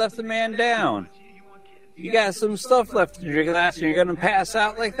you left the man down. You got some stuff left in your glass, and you're gonna pass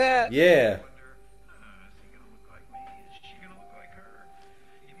out like that? Yeah.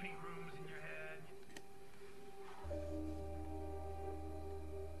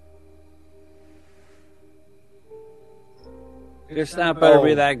 It's not better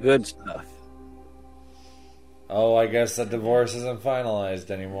be that good stuff. Oh, I guess the divorce isn't finalized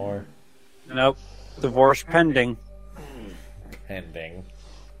anymore. Nope. Divorce pending. Pending.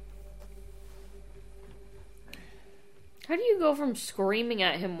 How do you go from screaming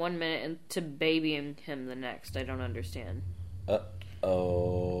at him one minute and to babying him the next? I don't understand.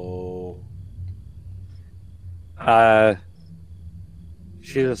 Uh-oh.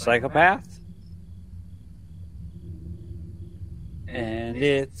 She's a psychopath? And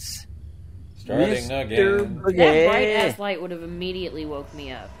it's starting Mr. again. That bright ass light would have immediately woke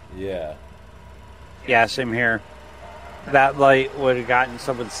me up. Yeah. Yeah, same here. That light would have gotten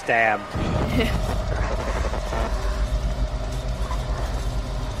someone stabbed.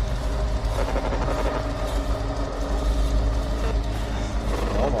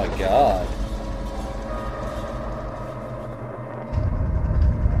 Oh my god.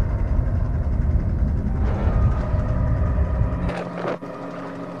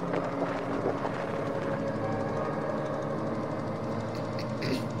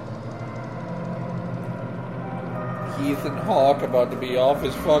 Ethan Hawke about to be off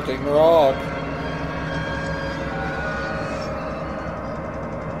his fucking rock.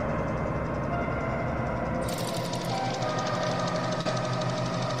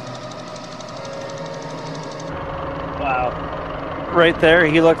 Wow. Right there,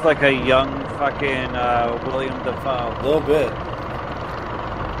 he looked like a young fucking William Dafoe. A little bit.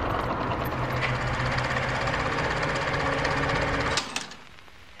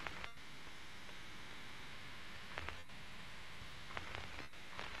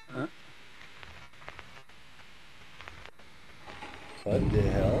 What the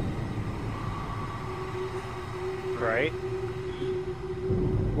hell? Right?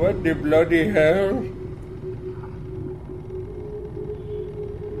 What the bloody hell?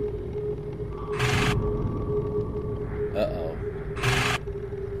 Uh-oh.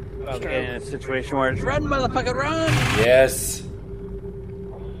 Okay, in a situation where it's run, motherfucker, run! Yes.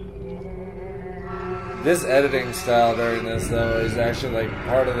 This editing style during this, though, is actually, like,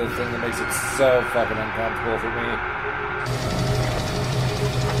 part of the thing that makes it so fucking uncomfortable for me.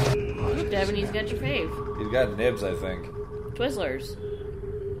 Devin, he's got your fave. He's got nibs, I think. Twizzlers.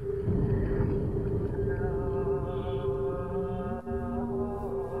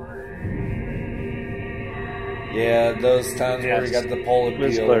 Yeah, those times where you got the Poland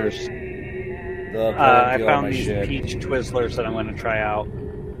Twizzlers. The Poland I peel found on my these shit. peach Twizzlers that I'm going to try out.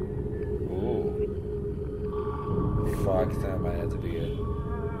 Ooh. Fuck, that might have to be it.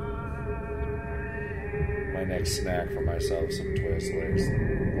 My next snack for myself, some Twizzlers.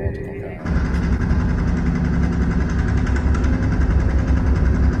 Multiple kinds.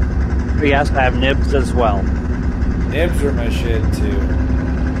 Yes, I have nibs as well. Nibs are my shit, too.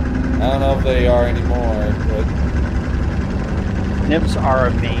 I don't know if they are anymore, but... Nibs are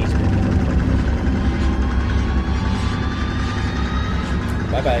amazing.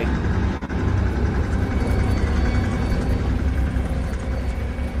 Bye-bye.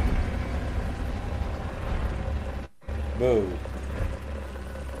 Boo.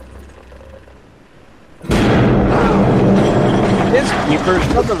 It's Keeper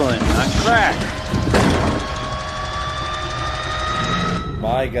Sutherland on crack.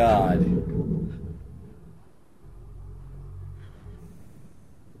 My God.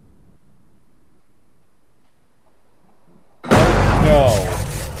 No.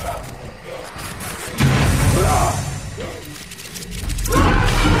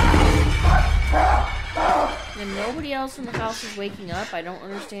 And nobody else in the house is waking up? I don't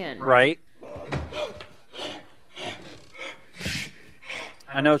understand. Right?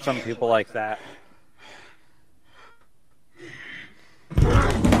 I know some people like that.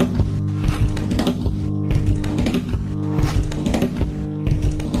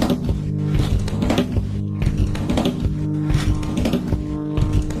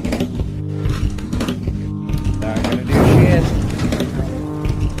 Not gonna do shit.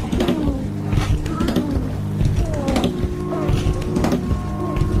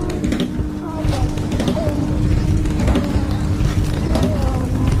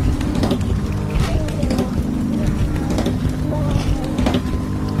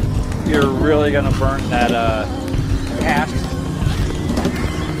 You're really gonna burn that cash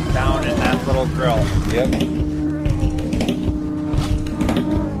down in that little grill. Yep.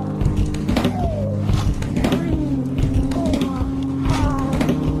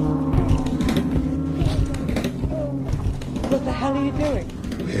 What the hell are you doing?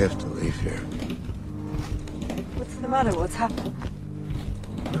 We have to leave here. What's the matter? What's happened?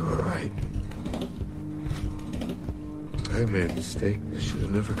 You're all right. I made a mistake. I should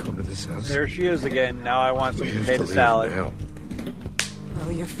have never come to this house. There she is again. Now I want some We have potato to leave salad. now. Oh,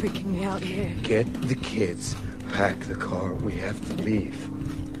 you're freaking me out here. Get the kids. Pack the car. We have to leave.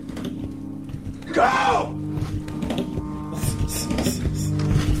 Go!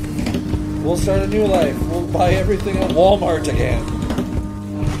 We'll start a new life. We'll buy everything at Walmart again.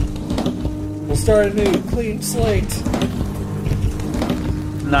 We'll start a new clean slate.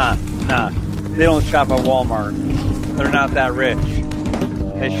 Nah. They don't shop at Walmart. They're not that rich.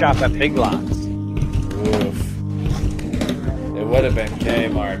 They shop at Big Lots. Oof. It would have been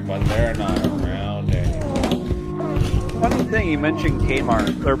Kmart, but they're not around anymore. Funny thing, you mentioned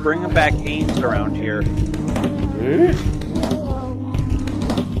Kmart. They're bringing back Ames around here.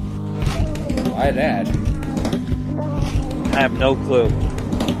 Why that? I have no clue.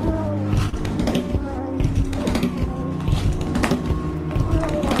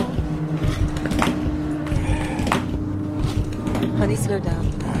 Honey, slow down.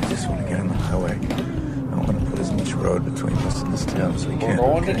 I just want to get on the highway. I want to put as much road between us and this town as we can.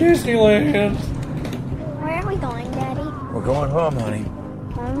 We're going to Disneyland. Where are we going, Daddy? We're going home, honey.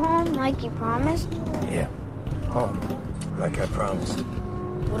 Home, like you promised? Yeah. Home. Like I promised.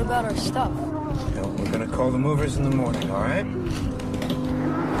 What about our stuff? You know, we're going to call the movers in the morning, all right?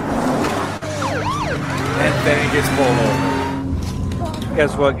 And then he gets pulled over.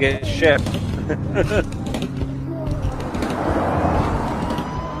 Guess what gets shipped?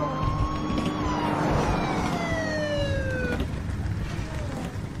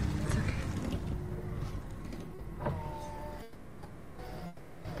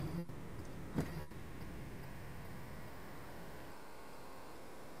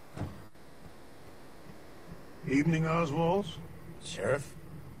 Evening, Oswalds. Sheriff?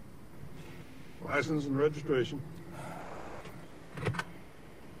 License and registration.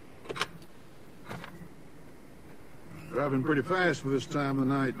 Driving pretty fast for this time of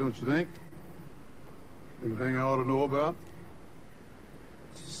the night, don't you think? Anything I ought to know about?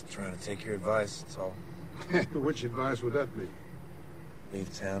 Just trying to take your advice, that's all. Which advice would that be?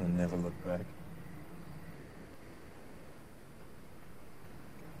 Leave town and never look back.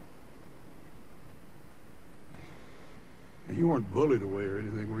 You weren't bullied away or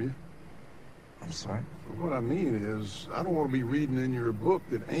anything, were you? I'm sorry? What I mean is, I don't want to be reading in your book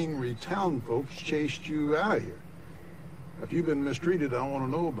that angry town folks chased you out of here. If you've been mistreated, I want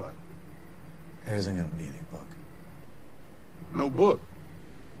to know about it. There isn't going to be any book. No book?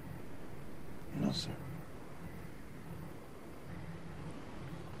 No, sir.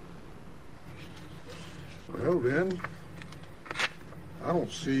 Well, then, I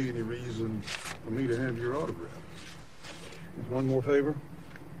don't see any reason for me to have your autograph. One more favor.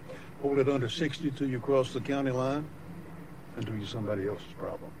 Hold it under 60 till you cross the county line, until you're somebody else's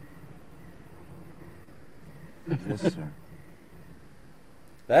problem. Yes, sir.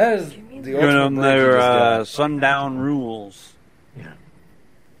 That is the Giving them ultimate break he just their got. sundown rules. Yeah.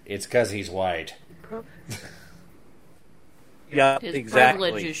 It's because he's white. Yeah, His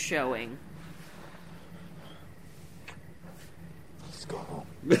exactly. privilege is showing. Let's go home.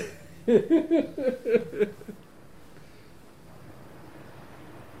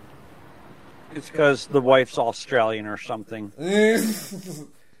 It's because the wife's Australian or something.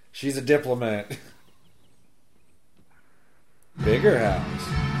 She's a diplomat. Bigger house.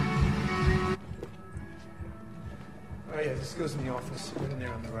 Oh, yeah, this goes in the office. Right in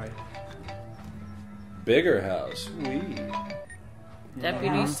there on the right. Bigger house. Wee.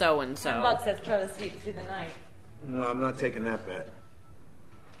 Deputy so-and-so. Buck says try to sleep through the night. No, I'm not taking that bet.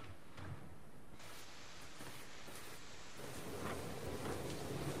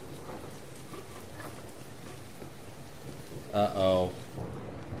 Uh-oh.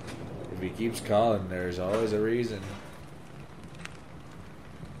 If he keeps calling, there's always a reason.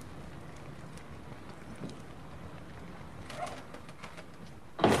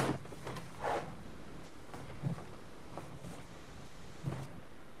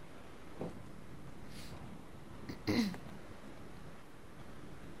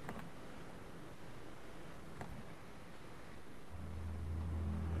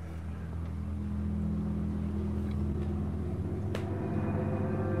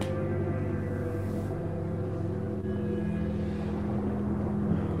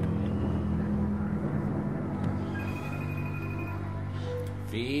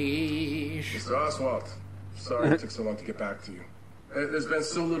 Mr. Oswald, sorry it took so long to get back to you. There's been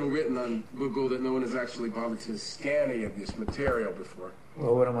so little written on Google that no one has actually bothered to scan any of this material before.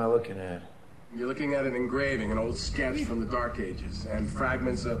 Well, what am I looking at? You're looking at an engraving, an old sketch from the Dark Ages, and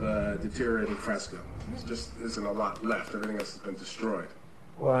fragments of a deteriorating fresco. There just isn't a lot left. Everything else has been destroyed.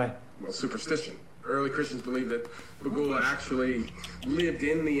 Why? Well, superstition. Early Christians believed that Bagula actually lived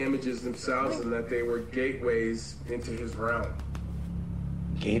in the images themselves and that they were gateways into his realm.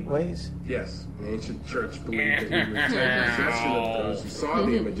 Gateways? Yes, the ancient church believed that he would take possession of those who saw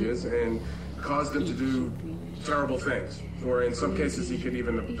the images and cause them to do terrible things. Or in some cases, he could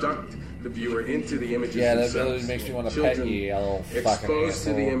even abduct the viewer into the images Yeah, that themselves. really makes me want to pet you, you little fucking exposed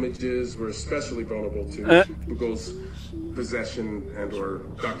to the asshole. images were especially vulnerable to Bagul's possession and or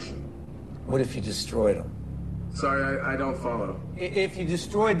abduction. What if you destroyed them? Sorry, I don't follow. If you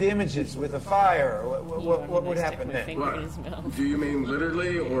destroyed the images with a fire, what would happen then? Do you mean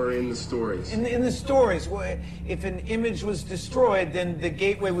literally or in the stories? In the stories, if an image was destroyed, then the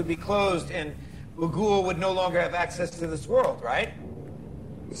gateway would be closed and Bagul would no longer have access to this world, right?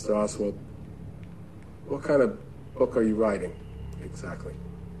 Mr. Oswald, what kind of book are you writing, exactly?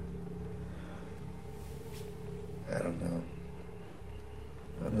 I don't know.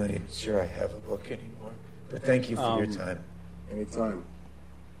 I'm not even sure I have a book anymore. But thank you for your time. Anytime.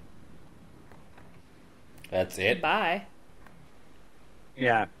 That's it? Bye.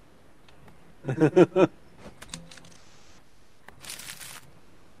 Yeah.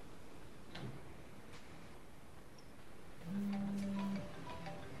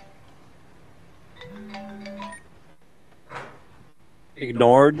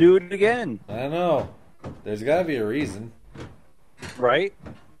 Ignore, do it again. I don't know. There's got to be a reason. Right?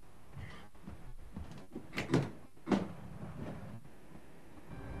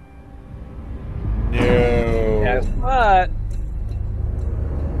 No. Guess what?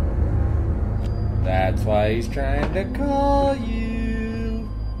 That's why he's trying to call you.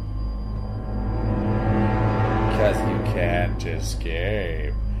 Because you can't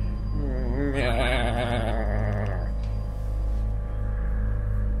escape.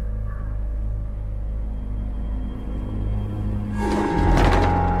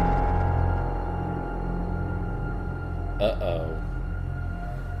 Uh-oh.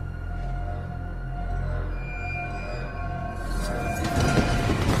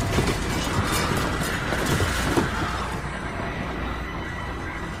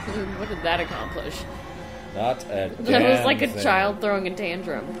 What did that accomplish? Not a That damn was like a thing. child throwing a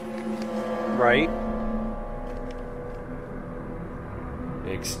tantrum. Right?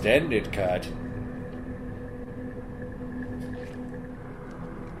 Extended cut.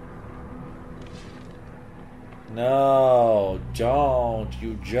 No, don't.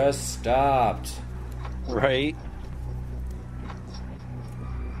 You just stopped. Right?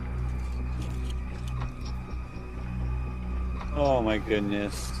 Oh my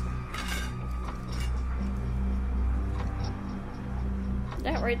goodness.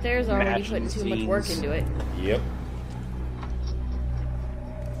 That right there is already Matching putting too much work scenes. into it. Yep.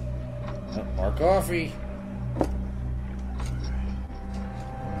 Oh, more coffee.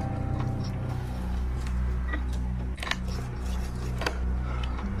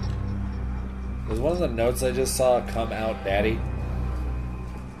 Was one of the notes I just saw come out, Daddy?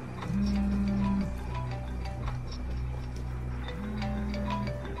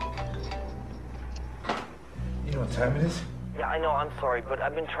 You know what time it is? Yeah, I know, I'm sorry, but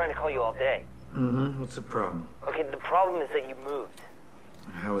I've been trying to call you all day. Mm-hmm. What's the problem? Okay, the problem is that you moved.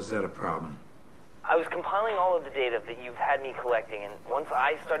 How is that a problem? I was compiling all of the data that you've had me collecting, and once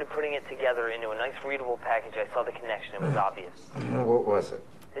I started putting it together into a nice readable package, I saw the connection. It was obvious. What was it?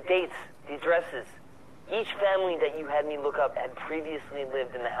 The dates, the addresses. Each family that you had me look up had previously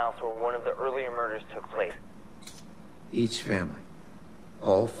lived in the house where one of the earlier murders took place. Each family.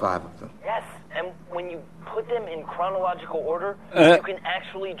 All 5 of them. Yes, and when you put them in chronological order, Uh. you can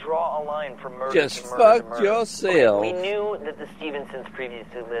actually draw a line from murder Just to murder fuck to murder. yourself. We knew that the Stevensons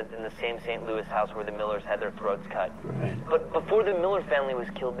previously lived in the same St. Louis house where the Millers had their throats cut. Right. But before the Miller family was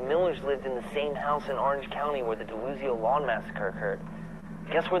killed, the Millers lived in the same house in Orange County where the Deluzio lawn massacre occurred.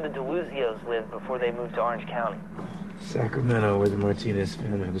 Guess where the Deluzios lived before they moved to Orange County? Sacramento, where the Martinez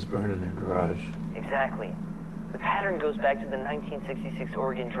family was burning their garage. Exactly. The pattern goes back to the 1966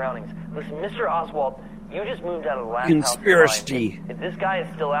 Oregon drownings. Listen, Mr. Oswald, you just moved out of the last Conspiracy. house in line. If this guy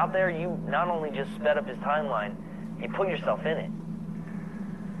is still out there, you not only just sped up his timeline, you put yourself in it.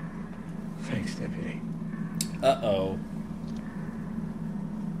 Thanks, Deputy. Uh-oh.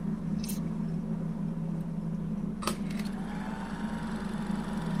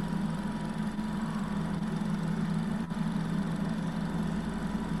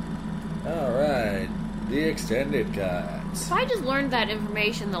 Alright. The extended cuts. If I just learned that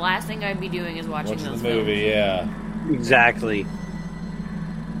information, the last thing I'd be doing is watching Watching those the movie, yeah. Exactly. films.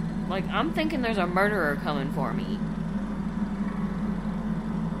 Like, I'm thinking there's a murderer coming for me.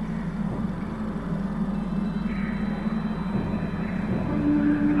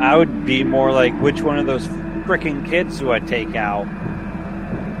 I would be more like, which one of those frickin' kids do I take out?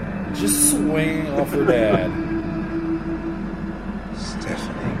 Just swing off her dad.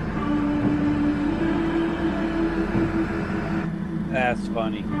 Stephanie. That's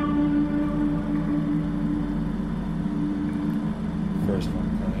funny. First one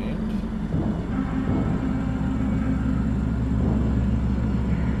claimed.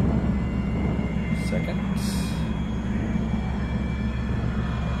 Second.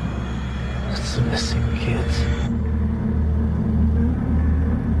 Some missing kids.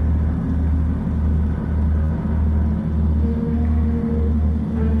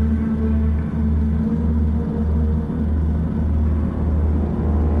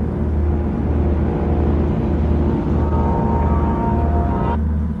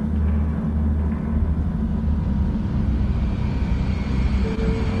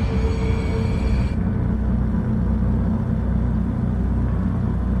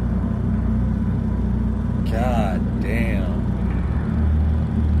 God damn.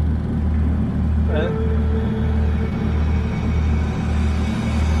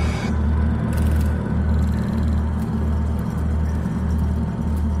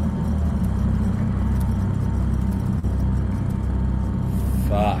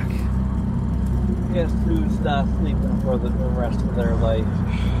 Fuck. Guess who's not sleeping for the rest of their life?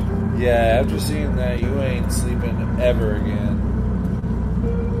 Yeah, after seeing that, you ain't sleeping ever again.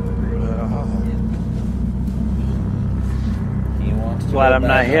 He wants to Glad go I'm not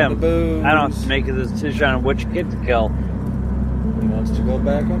back on the him. booze. I don't have to make a decision on which kid to kill. He wants to go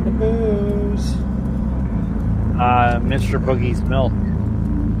back on the booze. Mr. Boogie's milk.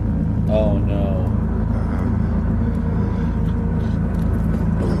 Oh no.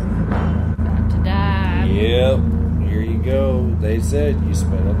 To die. Yep. Here you go. They said you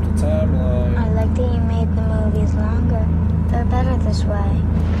sped up the timeline. I like that you made the movies longer. They're better this way.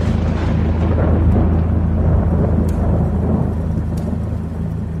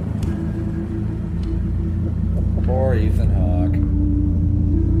 Poor Ethan Hawke.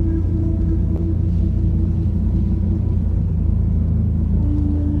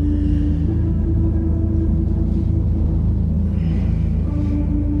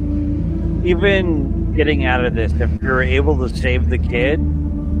 Even getting out of this, if you're able to save the kid,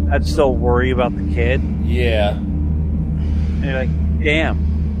 I'd still worry about the kid. Yeah. And you're like,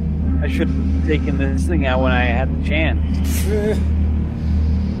 damn, I should have taken this thing out when I had the chance.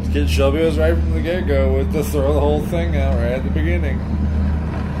 Kid Shelby was right from the get-go with to throw the whole thing out right at the beginning.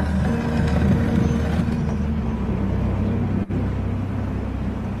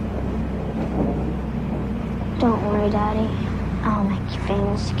 Don't worry, Daddy. I'll make you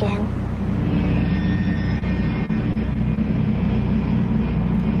famous again.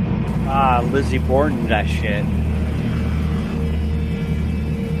 Lizzie Borden, that shit.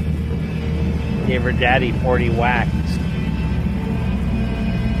 Gave her daddy 40 whacks.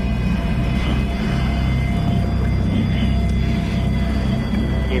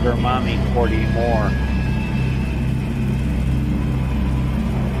 Gave her mommy 40 more.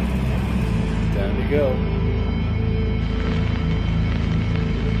 Time to go.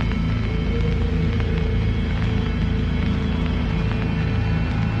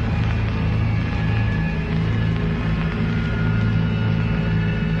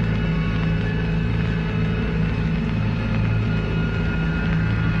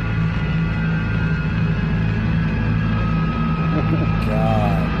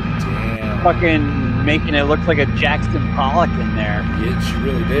 Fucking making it look like a Jackson Pollock in there. Yeah, she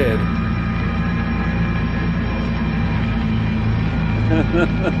really did.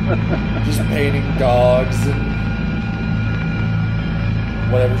 Just painting dogs and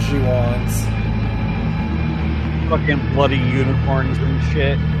whatever she wants. Fucking bloody unicorns and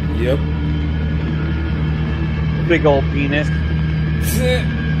shit. Yep. Big old penis.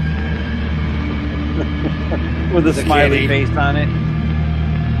 With a smiley face on it.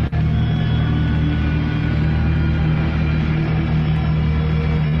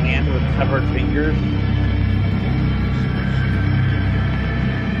 Hand with covered fingers.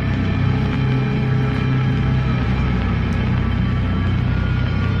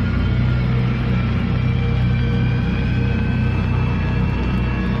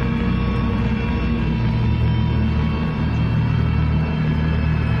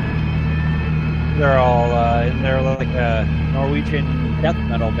 They're all they're like a Norwegian death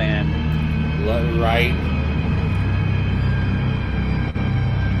metal band. Right.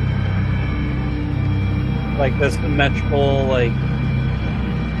 Like the symmetrical, like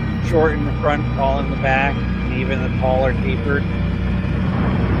short in the front, tall in the back, and even the taller tapered.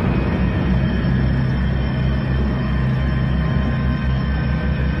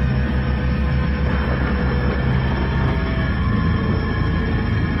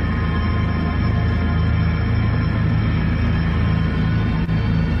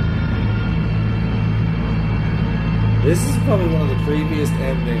 This is probably one of the creepiest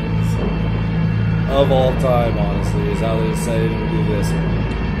endings of all time, honestly, is how they decided to do this one.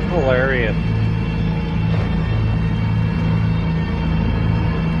 Hilarious.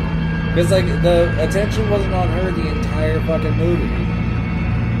 Because, like, the attention wasn't on her the entire fucking movie.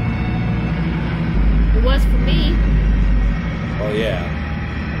 It was for me. Oh, yeah.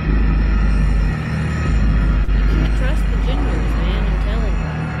 You can't trust the gingers, man, I'm telling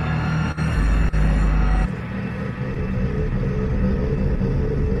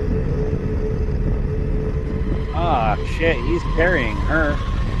Ah, shit, he's carrying her.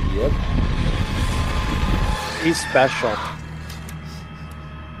 Yep. He's special.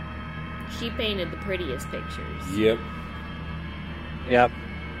 She painted the prettiest pictures. Yep. Yep.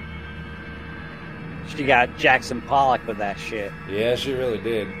 She got Jackson Pollock with that shit. Yeah, she really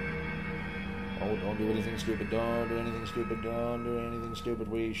did. Oh, don't do anything stupid. Don't do anything stupid. Don't do anything stupid,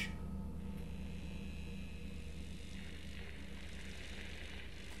 Weesh.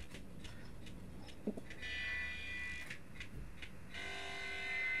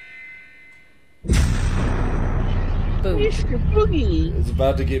 Boom. Mr. Boogie. It's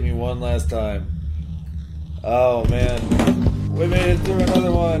about to get me one last time. Oh, man. We made it through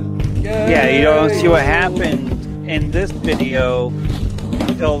another one. Yay! Yeah, you don't see what happened in this video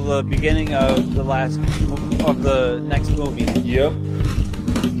until the beginning of the next movie. Yep.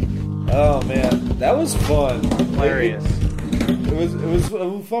 Oh, man. That was fun. Hilarious. It was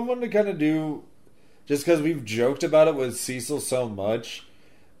a fun one to kind of do just because we've joked about it with Cecil so much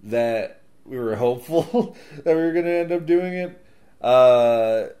that we were hopeful that we were going to end up doing it.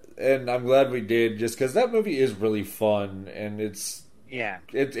 And I'm glad we did, just because that movie is really fun, and it's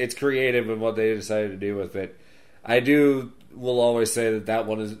it's creative in what they decided to do with it. I will always say that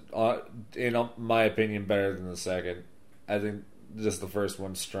one is, in my opinion, better than the second. I think just the first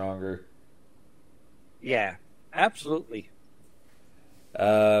one's stronger. Yeah, absolutely.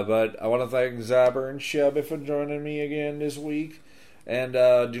 But I want to thank Zabber and Shelby for joining me again this week. And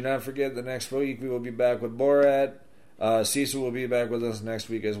do not forget, the next week we will be back with Borat. Cecil will be back with us next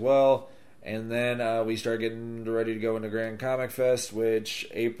week as well. And then we start getting ready to go into Grand Comic Fest, which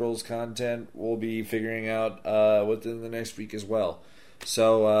April's content we'll be figuring out within the next week as well.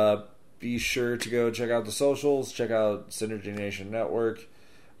 So be sure to go check out the socials, check out Synergy Nation Network,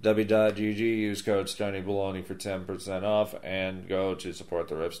 w.gg, use code StonyBaloney for 10% off, and go to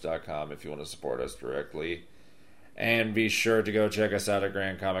supporttherips.com if you want to support us directly. And be sure to go check us out at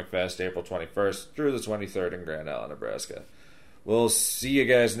Grand Comic Fest, April 21st through the 23rd in Grand Island, Nebraska. We'll see you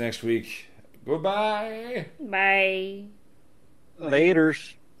guys next week. Goodbye. Bye.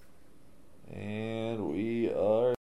 Laters. And we are...